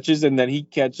he catches and then he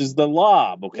catches the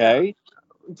lob. Okay. Yeah.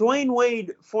 Dwayne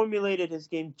Wade formulated his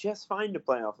game just fine to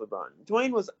play off LeBron.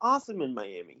 Dwayne was awesome in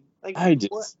Miami.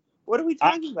 What are we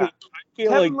talking about?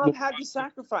 Kevin Love had to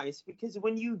sacrifice because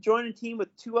when you join a team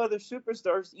with two other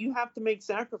superstars, you have to make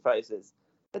sacrifices.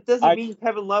 That doesn't mean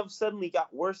Kevin Love suddenly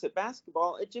got worse at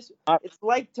basketball. It's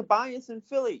like Tobias in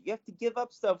Philly. You have to give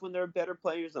up stuff when there are better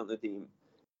players on the team.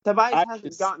 Tobias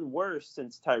hasn't gotten worse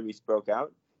since Tyrese broke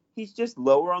out. He's just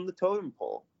lower on the totem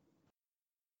pole.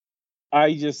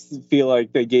 I just feel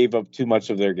like they gave up too much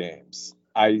of their games.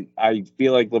 I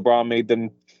feel like LeBron made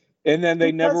them, and then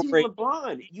they never break.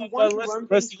 LeBron, you want to run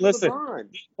things through LeBron.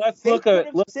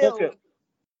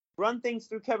 Run things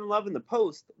through Kevin Love in the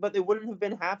post, but they wouldn't have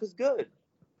been half as good.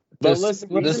 But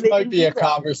this might be a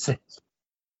conversation.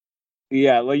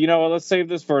 Yeah, you know what? Let's save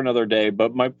this for another day.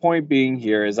 But my point being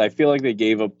here is I feel like they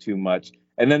gave up too much.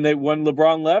 And then when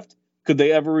LeBron left, could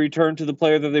they ever return to the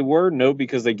player that they were? No,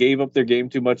 because they gave up their game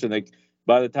too much. And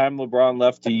by the time LeBron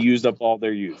left, he used up all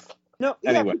their youth. No,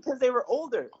 anyway. Because they were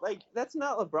older. That's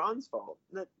not LeBron's fault.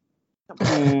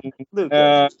 Luke,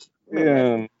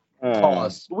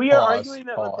 pause. We are arguing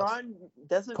that LeBron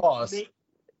doesn't make...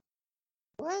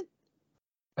 What?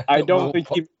 I don't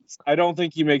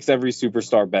think he makes every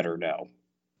superstar better now.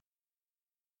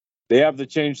 They have to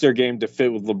change their game to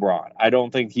fit with LeBron. I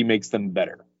don't think he makes them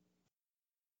better.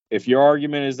 If your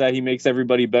argument is that he makes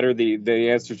everybody better, the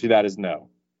answer to that is no.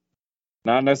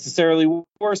 Not necessarily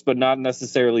worse, but not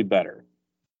necessarily better.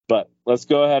 But let's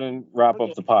go ahead and wrap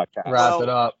up the podcast. Wrap it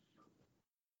up.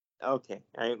 Okay,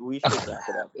 we should wrap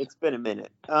it up. It's been a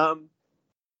minute.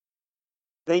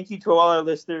 Thank you to all our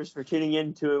listeners for tuning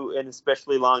in to an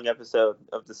especially long episode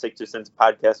of the Sixer Sense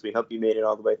podcast. We hope you made it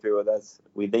all the way through with us.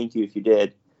 We thank you if you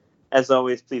did. As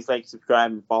always, please like,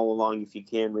 subscribe, and follow along if you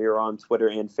can. We are on Twitter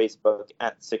and Facebook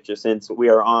at Sixer Sense. We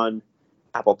are on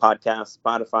Apple Podcasts,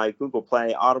 Spotify, Google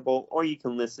Play, Audible, or you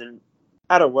can listen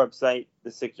at our website,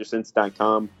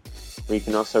 thesixersense.com, where you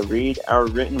can also read our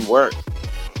written work.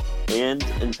 And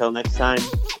until next time,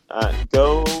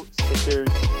 go Sixers.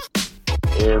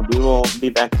 And we will be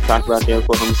back to talk about the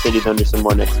Oklahoma City Thunder some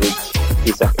more next week.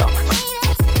 Peace out, y'all.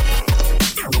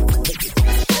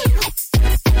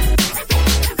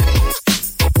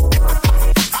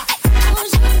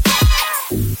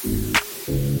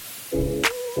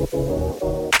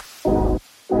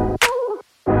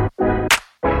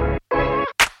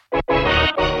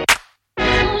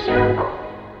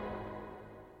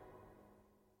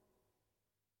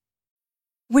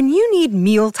 When you need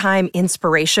mealtime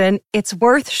inspiration, it's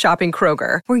worth shopping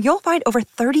Kroger, where you'll find over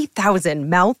 30,000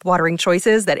 mouth-watering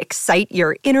choices that excite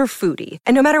your inner foodie.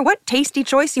 And no matter what tasty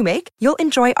choice you make, you'll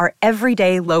enjoy our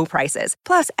everyday low prices,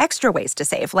 plus extra ways to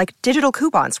save, like digital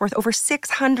coupons worth over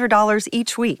 $600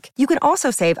 each week. You can also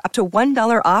save up to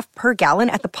 $1 off per gallon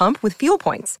at the pump with fuel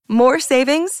points. More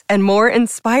savings and more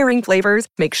inspiring flavors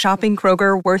make shopping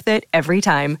Kroger worth it every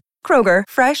time. Kroger,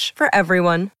 fresh for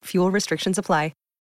everyone. Fuel restrictions apply.